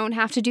 they don't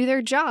have to do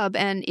their job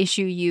and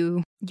issue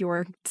you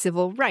your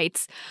civil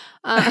rights.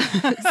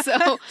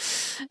 So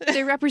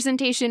the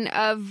representation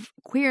of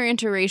queer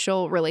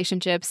interracial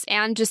relationships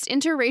and just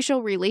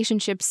interracial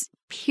relationships,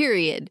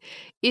 period,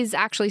 is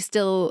actually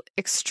still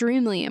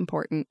extremely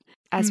important,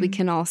 as we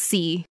can all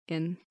see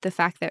in the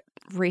fact that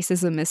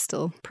racism is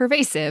still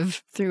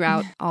pervasive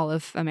throughout all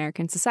of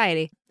American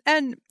society.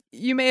 And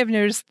you may have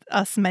noticed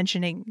us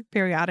mentioning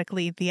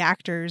periodically the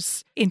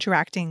actors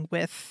interacting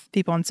with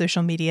people on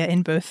social media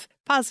in both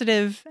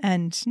positive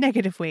and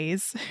negative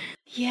ways.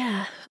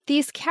 Yeah.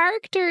 These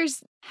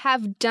characters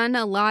have done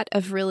a lot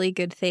of really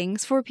good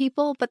things for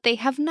people, but they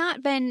have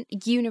not been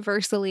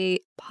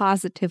universally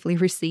positively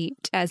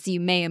received, as you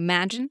may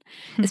imagine,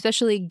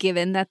 especially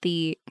given that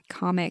the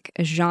comic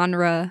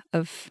genre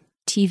of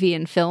TV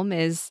and film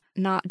is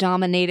not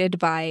dominated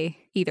by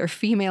either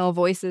female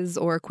voices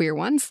or queer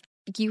ones.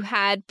 You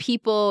had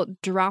people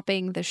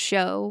dropping the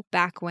show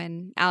back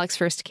when Alex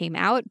first came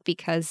out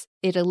because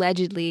it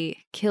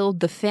allegedly killed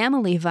the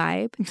family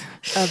vibe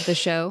of the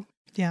show.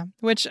 Yeah,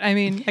 which, I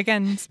mean,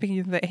 again, speaking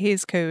of the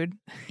Hays Code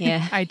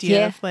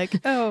idea of like,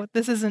 oh,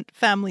 this isn't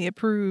family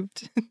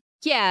approved.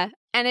 Yeah,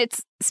 and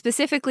it's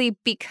specifically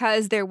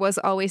because there was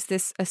always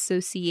this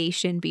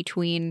association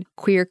between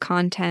queer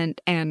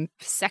content and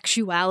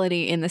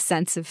sexuality in the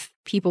sense of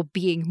people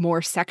being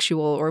more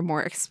sexual or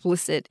more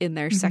explicit in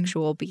their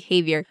sexual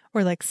behavior.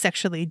 Or like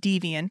sexually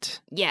deviant.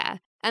 Yeah.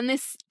 And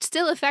this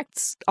still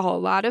affects a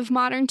lot of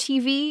modern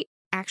TV.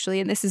 Actually,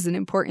 and this is an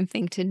important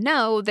thing to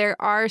know, there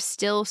are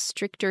still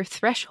stricter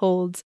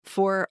thresholds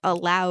for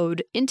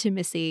allowed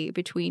intimacy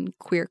between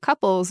queer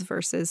couples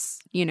versus,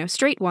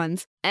 straight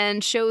ones.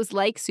 And shows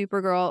like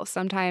Supergirl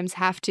sometimes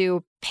have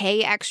to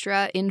pay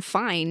extra in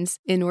fines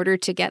in order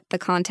to get the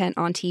content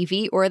on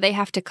TV, or they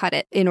have to cut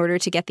it in order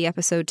to get the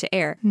episode to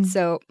air.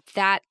 So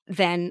that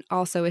then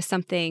also is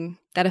something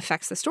that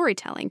affects the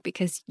storytelling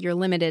because you're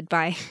limited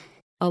by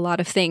a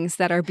lot of things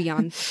that are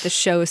beyond the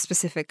show's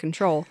specific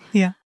control.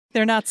 Yeah.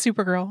 They're not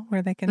Supergirl,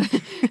 where they can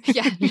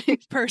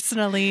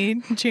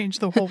personally change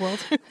the whole world.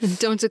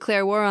 Don't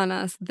declare war on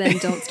us, then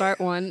don't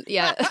start one.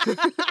 Yeah.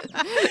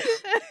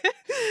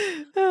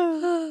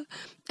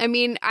 I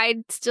mean,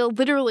 I still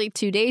literally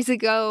 2 days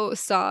ago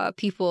saw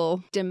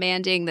people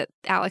demanding that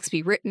Alex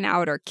be written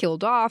out or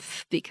killed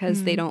off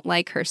because they don't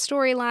like her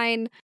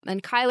storyline.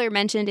 And Kyler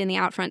mentioned in the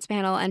Outfronts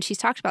panel, and she's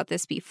talked about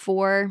this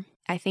before,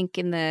 I think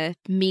in the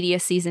media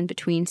season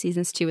between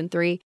seasons 2 and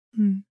 3,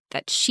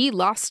 that she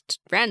lost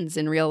friends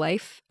in real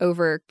life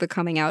over the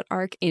coming out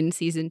arc in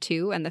season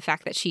 2 and the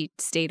fact that she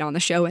stayed on the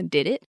show and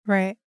did it.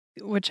 Right.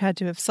 Which had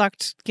to have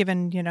sucked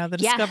given, the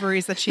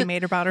discoveries that she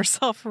made about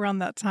herself around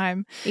that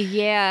time.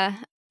 Yeah.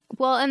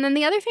 Well, and then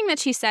the other thing that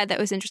she said that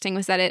was interesting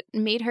was that it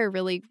made her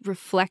really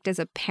reflect as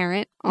a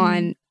parent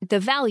on the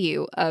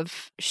value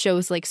of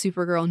shows like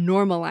Supergirl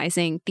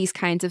normalizing these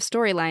kinds of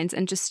storylines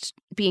and just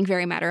being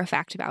very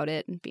matter-of-fact about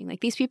it and being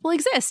like, these people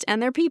exist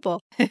and they're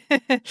people.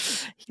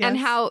 Yes. And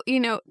how,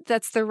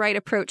 that's the right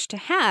approach to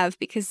have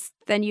because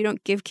then you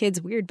don't give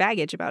kids weird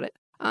baggage about it.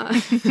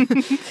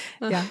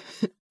 Yeah.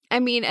 I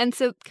mean, and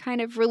so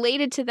kind of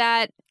related to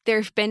that, there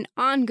have been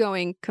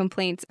ongoing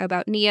complaints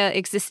about Nia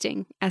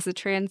existing as a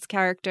trans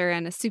character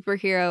and a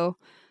superhero.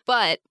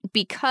 But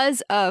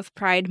because of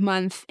Pride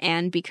Month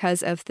and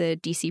because of the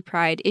DC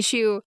Pride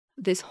issue,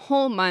 this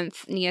whole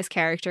month, Nia's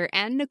character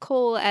and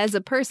Nicole as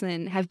a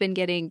person have been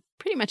getting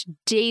pretty much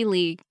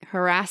daily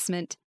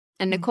harassment.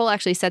 And Nicole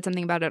actually said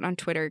something about it on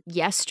Twitter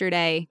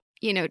yesterday.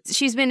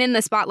 She's been in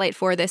the spotlight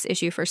for this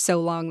issue for so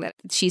long that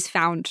she's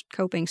found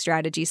coping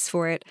strategies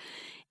for it.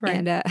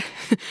 Right. And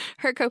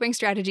her coping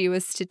strategy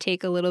was to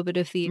take a little bit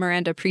of the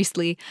Miranda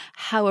Priestley,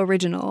 how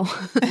original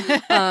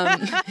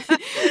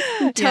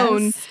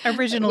tone. Yes,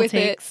 original with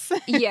takes.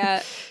 It.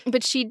 Yeah.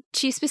 But she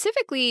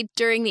specifically,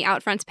 during the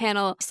Outfronts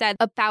panel, said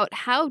about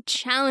how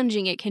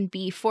challenging it can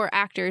be for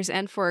actors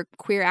and for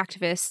queer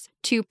activists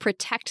to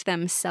protect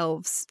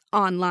themselves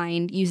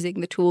online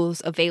using the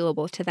tools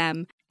available to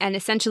them. And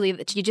essentially,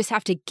 that you just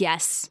have to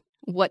guess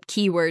what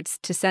keywords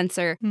to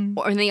censor.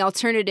 Or the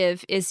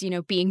alternative is,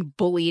 being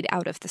bullied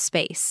out of the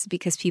space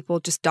because people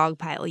just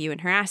dogpile you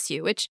and harass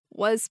you, which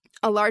was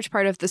a large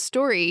part of the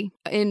story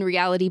in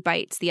Reality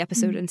Bites, the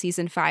episode in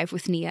season 5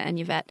 with Nia and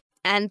Yvette.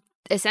 And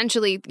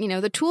essentially,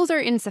 the tools are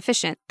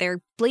insufficient. They're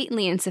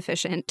blatantly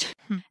insufficient.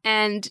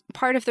 And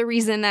part of the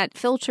reason that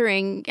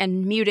filtering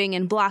and muting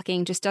and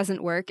blocking just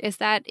doesn't work is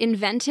that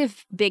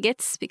inventive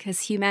bigots,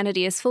 because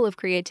humanity is full of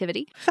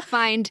creativity,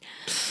 find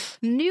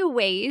new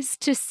ways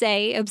to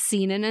say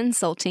obscene and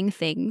insulting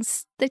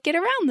things that get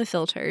around the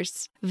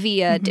filters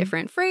via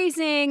different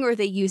phrasing, or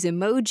they use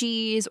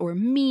emojis or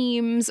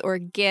memes or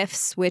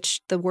GIFs,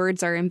 which the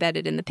words are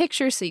embedded in the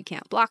picture so you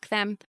can't block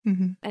them.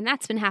 And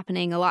that's been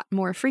happening a lot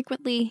more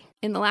frequently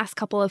in the last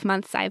couple of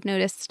months, I've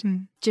noticed.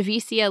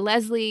 Javicia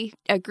Leslie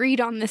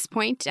agreed on this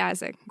point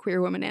as a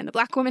queer woman and a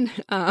Black woman.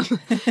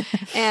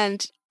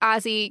 And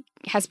Ozzy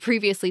has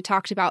previously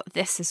talked about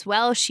this as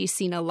well. She's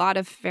seen a lot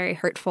of very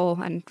hurtful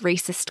and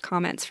racist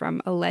comments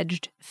from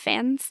alleged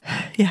fans.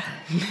 Yeah.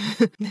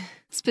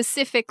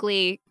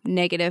 Specifically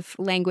negative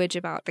language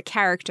about the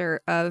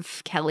character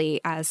of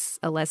Kelly as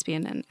a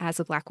lesbian and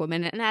as a Black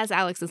woman and as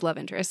Alex's love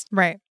interest.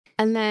 Right.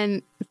 And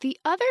then the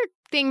other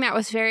thing that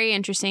was very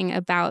interesting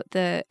about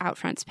the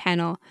Outfronts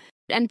panel,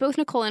 and both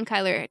Nicole and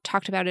Kyler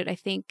talked about it, I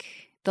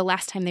think, the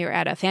last time they were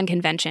at a fan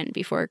convention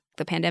before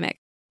the pandemic.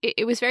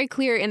 It was very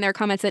clear in their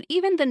comments that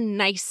even the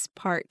nice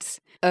parts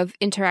of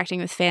interacting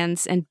with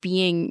fans and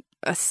being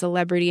a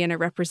celebrity and a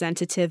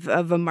representative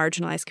of a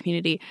marginalized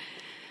community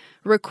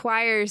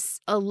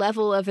requires a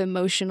level of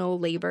emotional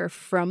labor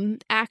from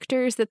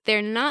actors that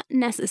they're not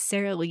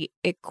necessarily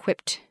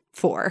equipped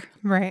for.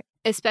 Right.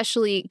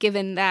 Especially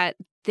given that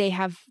they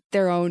have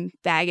their own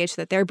baggage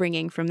that they're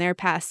bringing from their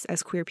past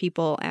as queer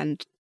people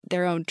and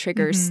their own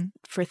triggers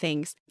for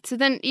things. So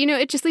then,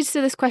 it just leads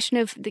to this question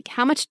of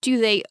how much do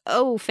they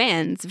owe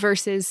fans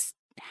versus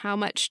how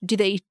much do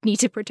they need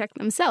to protect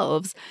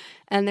themselves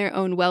and their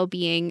own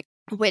well-being,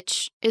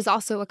 which is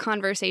also a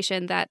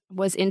conversation that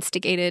was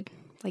instigated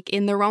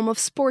in the realm of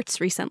sports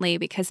recently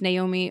because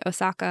Naomi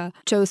Osaka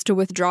chose to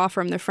withdraw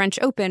from the French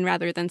Open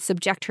rather than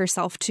subject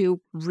herself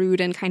to rude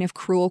and kind of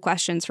cruel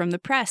questions from the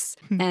press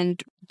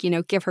and,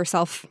 give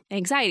herself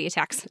anxiety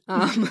attacks.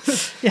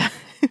 Yeah.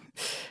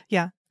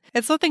 Yeah.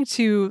 It's something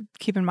to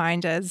keep in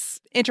mind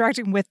as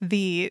interacting with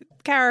the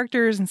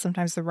characters, and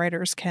sometimes the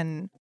writers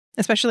can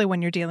especially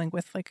when you're dealing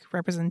with like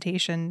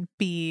representation,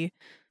 be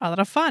a lot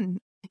of fun.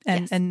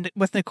 And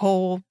with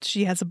Nicole,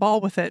 she has a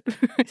ball with it.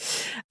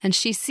 And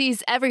she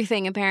sees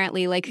everything,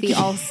 apparently, like the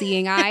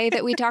all-seeing eye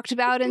that we talked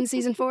about in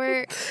season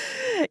 4.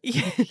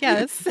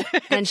 Yes.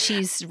 And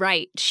she's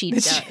right. She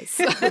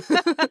does.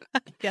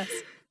 Yes.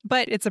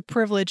 But it's a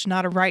privilege,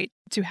 not a right,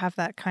 to have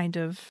that kind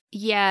of...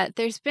 Yeah,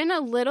 there's been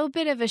a little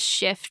bit of a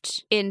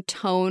shift in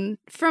tone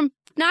from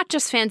not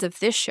just fans of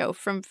this show,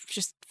 from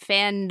just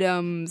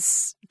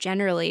fandoms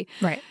generally.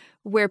 Right.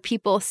 Where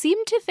people seem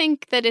to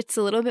think that it's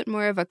a little bit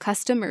more of a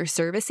customer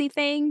servicey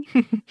thing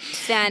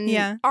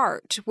than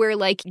art, where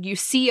like you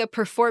see a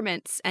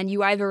performance and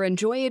you either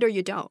enjoy it or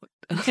you don't.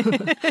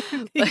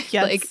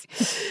 Like,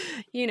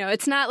 you know,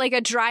 it's not like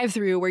a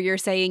drive-through where you're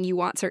saying you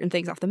want certain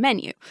things off the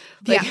menu.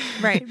 Like, yeah,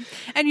 right.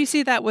 And you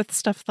see that with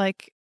stuff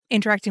like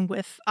interacting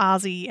with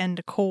Ozzy and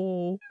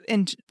Nicole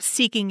and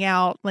seeking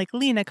out like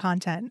Lena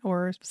content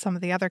or some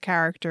of the other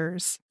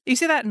characters. You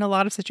see that in a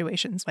lot of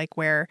situations, like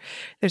where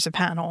there's a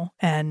panel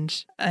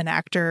and an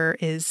actor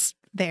is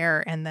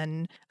there and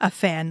then a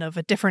fan of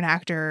a different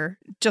actor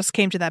just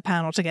came to that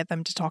panel to get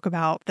them to talk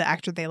about the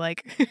actor they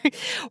like.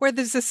 Where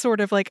there's this sort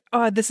of like,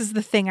 oh, this is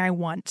the thing I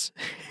want.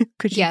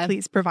 Could you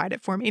please provide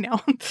it for me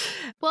now?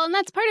 Well, and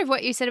that's part of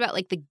what you said about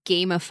like the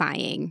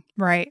gamifying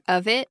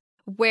of it.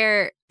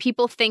 Where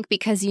people think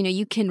because, you know,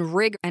 you can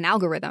rig an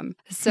algorithm.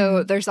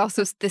 So there's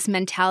also this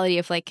mentality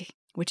of like,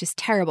 which is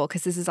terrible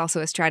because this is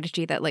also a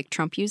strategy that like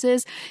Trump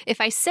uses.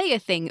 If I say a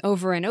thing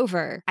over and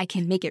over, I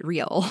can make it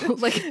real.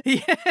 Like,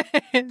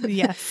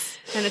 yes.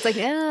 And it's like,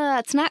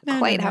 it's not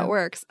quite how it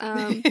works.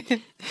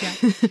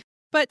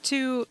 But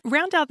to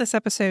round out this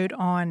episode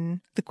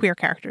on the queer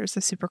characters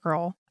of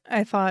Supergirl,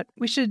 I thought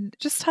we should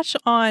just touch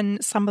on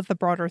some of the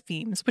broader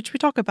themes, which we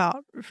talk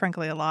about,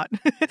 frankly, a lot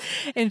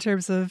in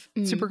terms of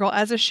Supergirl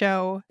as a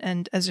show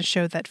and as a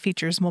show that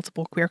features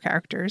multiple queer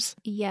characters.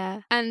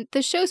 Yeah. And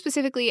the show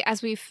specifically,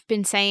 as we've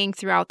been saying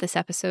throughout this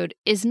episode,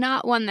 is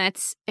not one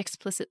that's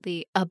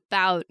explicitly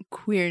about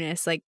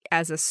queerness, like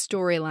as a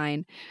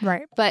storyline.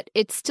 Right. But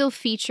it still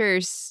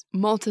features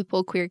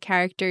multiple queer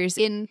characters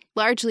in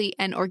largely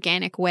an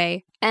organic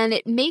way. And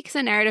it makes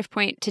a narrative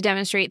point to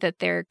demonstrate that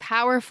they're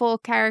powerful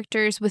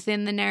characters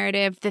within the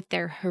narrative, that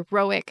they're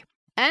heroic,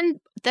 and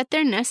that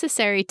they're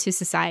necessary to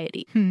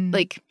society.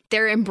 Like,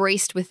 they're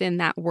embraced within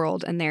that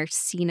world, and they're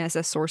seen as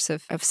a source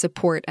of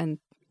support and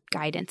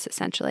guidance,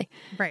 essentially.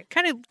 Right.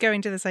 Kind of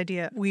going to this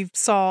idea, we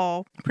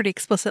saw pretty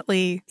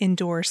explicitly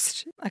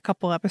endorsed a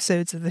couple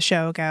episodes of the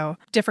show ago.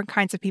 Different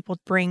kinds of people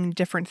bring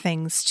different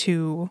things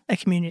to a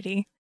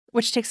community.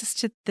 Which takes us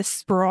to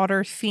this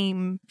broader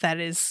theme that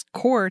is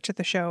core to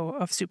the show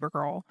of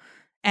Supergirl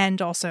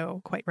and also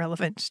quite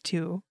relevant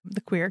to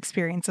the queer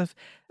experience of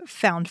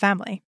found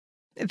family.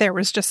 There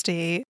was just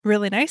a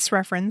really nice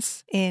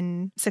reference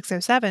in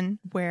 607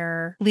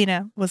 where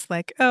Lena was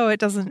like, oh, it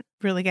doesn't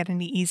really get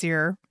any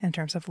easier in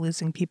terms of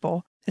losing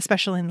people,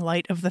 especially in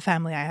light of the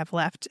family I have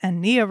left.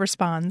 And Nia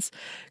responds,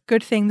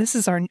 good thing this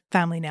is our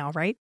family now,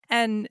 right?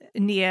 And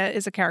Nia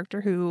is a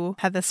character who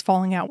had this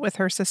falling out with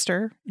her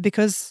sister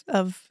because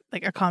of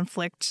like a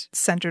conflict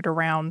centered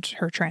around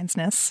her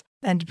transness.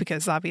 And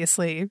because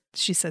obviously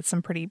she said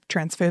some pretty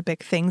transphobic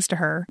things to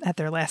her at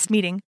their last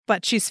meeting.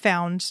 But she's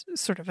found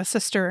sort of a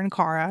sister in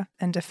Kara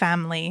and a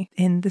family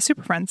in the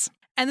Super Friends.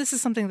 And this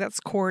is something that's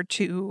core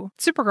to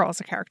Supergirl as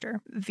a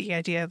character. The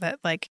idea that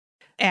like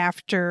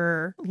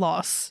after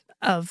loss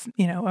of,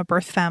 you know, a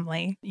birth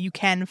family, you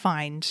can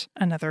find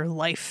another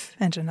life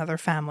and another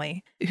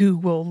family who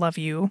will love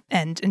you.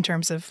 And in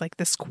terms of like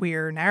this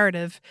queer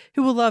narrative,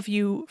 who will love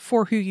you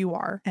for who you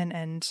are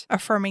and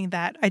affirming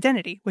that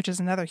identity, which is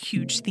another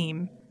huge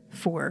theme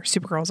for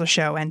Supergirl as a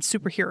show and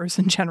superheroes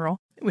in general,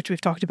 which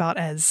we've talked about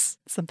as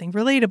something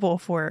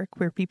relatable for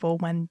queer people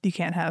when you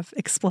can't have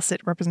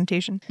explicit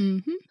representation.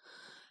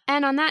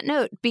 And on that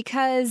note,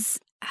 because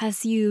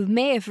as you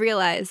may have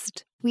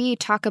realized, we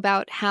talk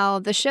about how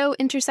the show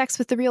intersects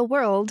with the real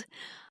world.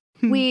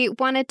 We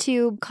wanted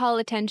to call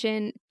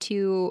attention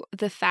to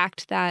the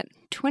fact that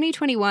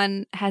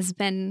 2021 has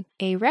been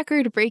a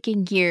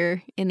record-breaking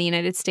year in the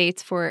United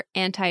States for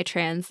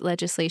anti-trans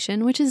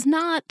legislation, which is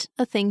not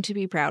a thing to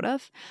be proud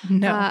of.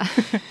 No.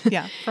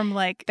 Yeah, from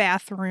like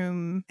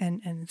bathroom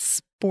and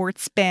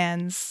sports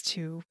bans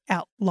to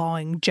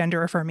outlawing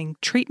gender-affirming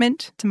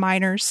treatment to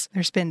minors.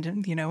 There's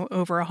been, you know,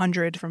 over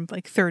 100 from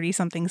like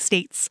 30-something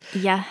states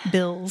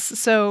bills.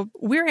 So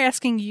we're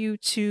asking you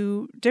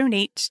to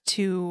donate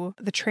to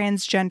the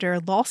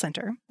Transgender Law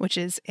Center, which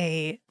is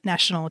a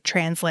national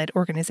trans-led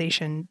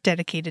organization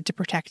dedicated to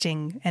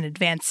protecting and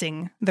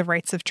advancing the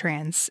rights of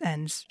trans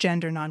and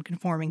gender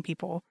nonconforming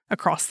people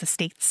across the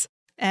states.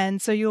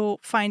 And so you'll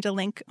find a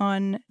link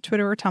on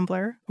Twitter or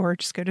Tumblr, or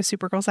just go to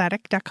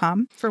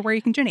supergirlsattic.com for where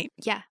you can donate.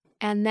 Yeah.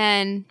 And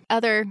then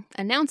other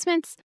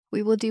announcements.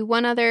 We will do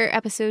one other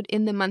episode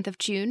in the month of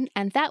June,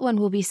 and that one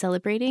will be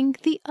celebrating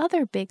the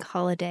other big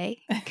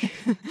holiday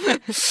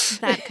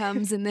that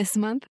comes in this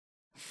month.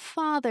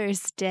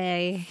 Father's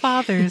Day.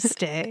 Father's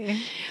Day.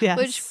 Yes.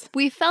 Which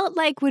we felt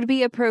like would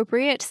be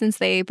appropriate since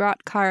they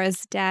brought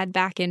Kara's dad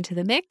back into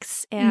the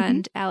mix,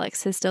 and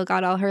Alex has still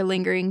got all her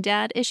lingering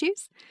dad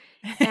issues.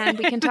 And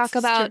we can talk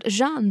about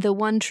Jean, the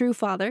one true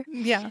father.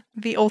 Yeah,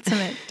 the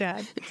ultimate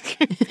dad.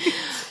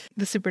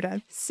 The super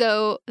dad.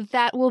 So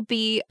that will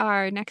be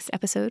our next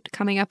episode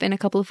coming up in a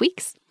couple of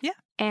weeks. Yeah.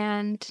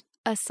 And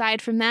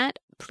aside from that,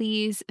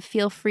 please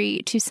feel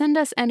free to send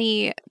us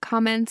any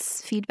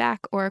comments,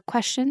 feedback, or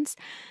questions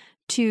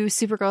to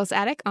Supergirls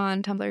Attic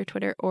on Tumblr,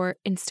 Twitter, or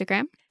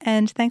Instagram.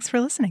 And thanks for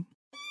listening.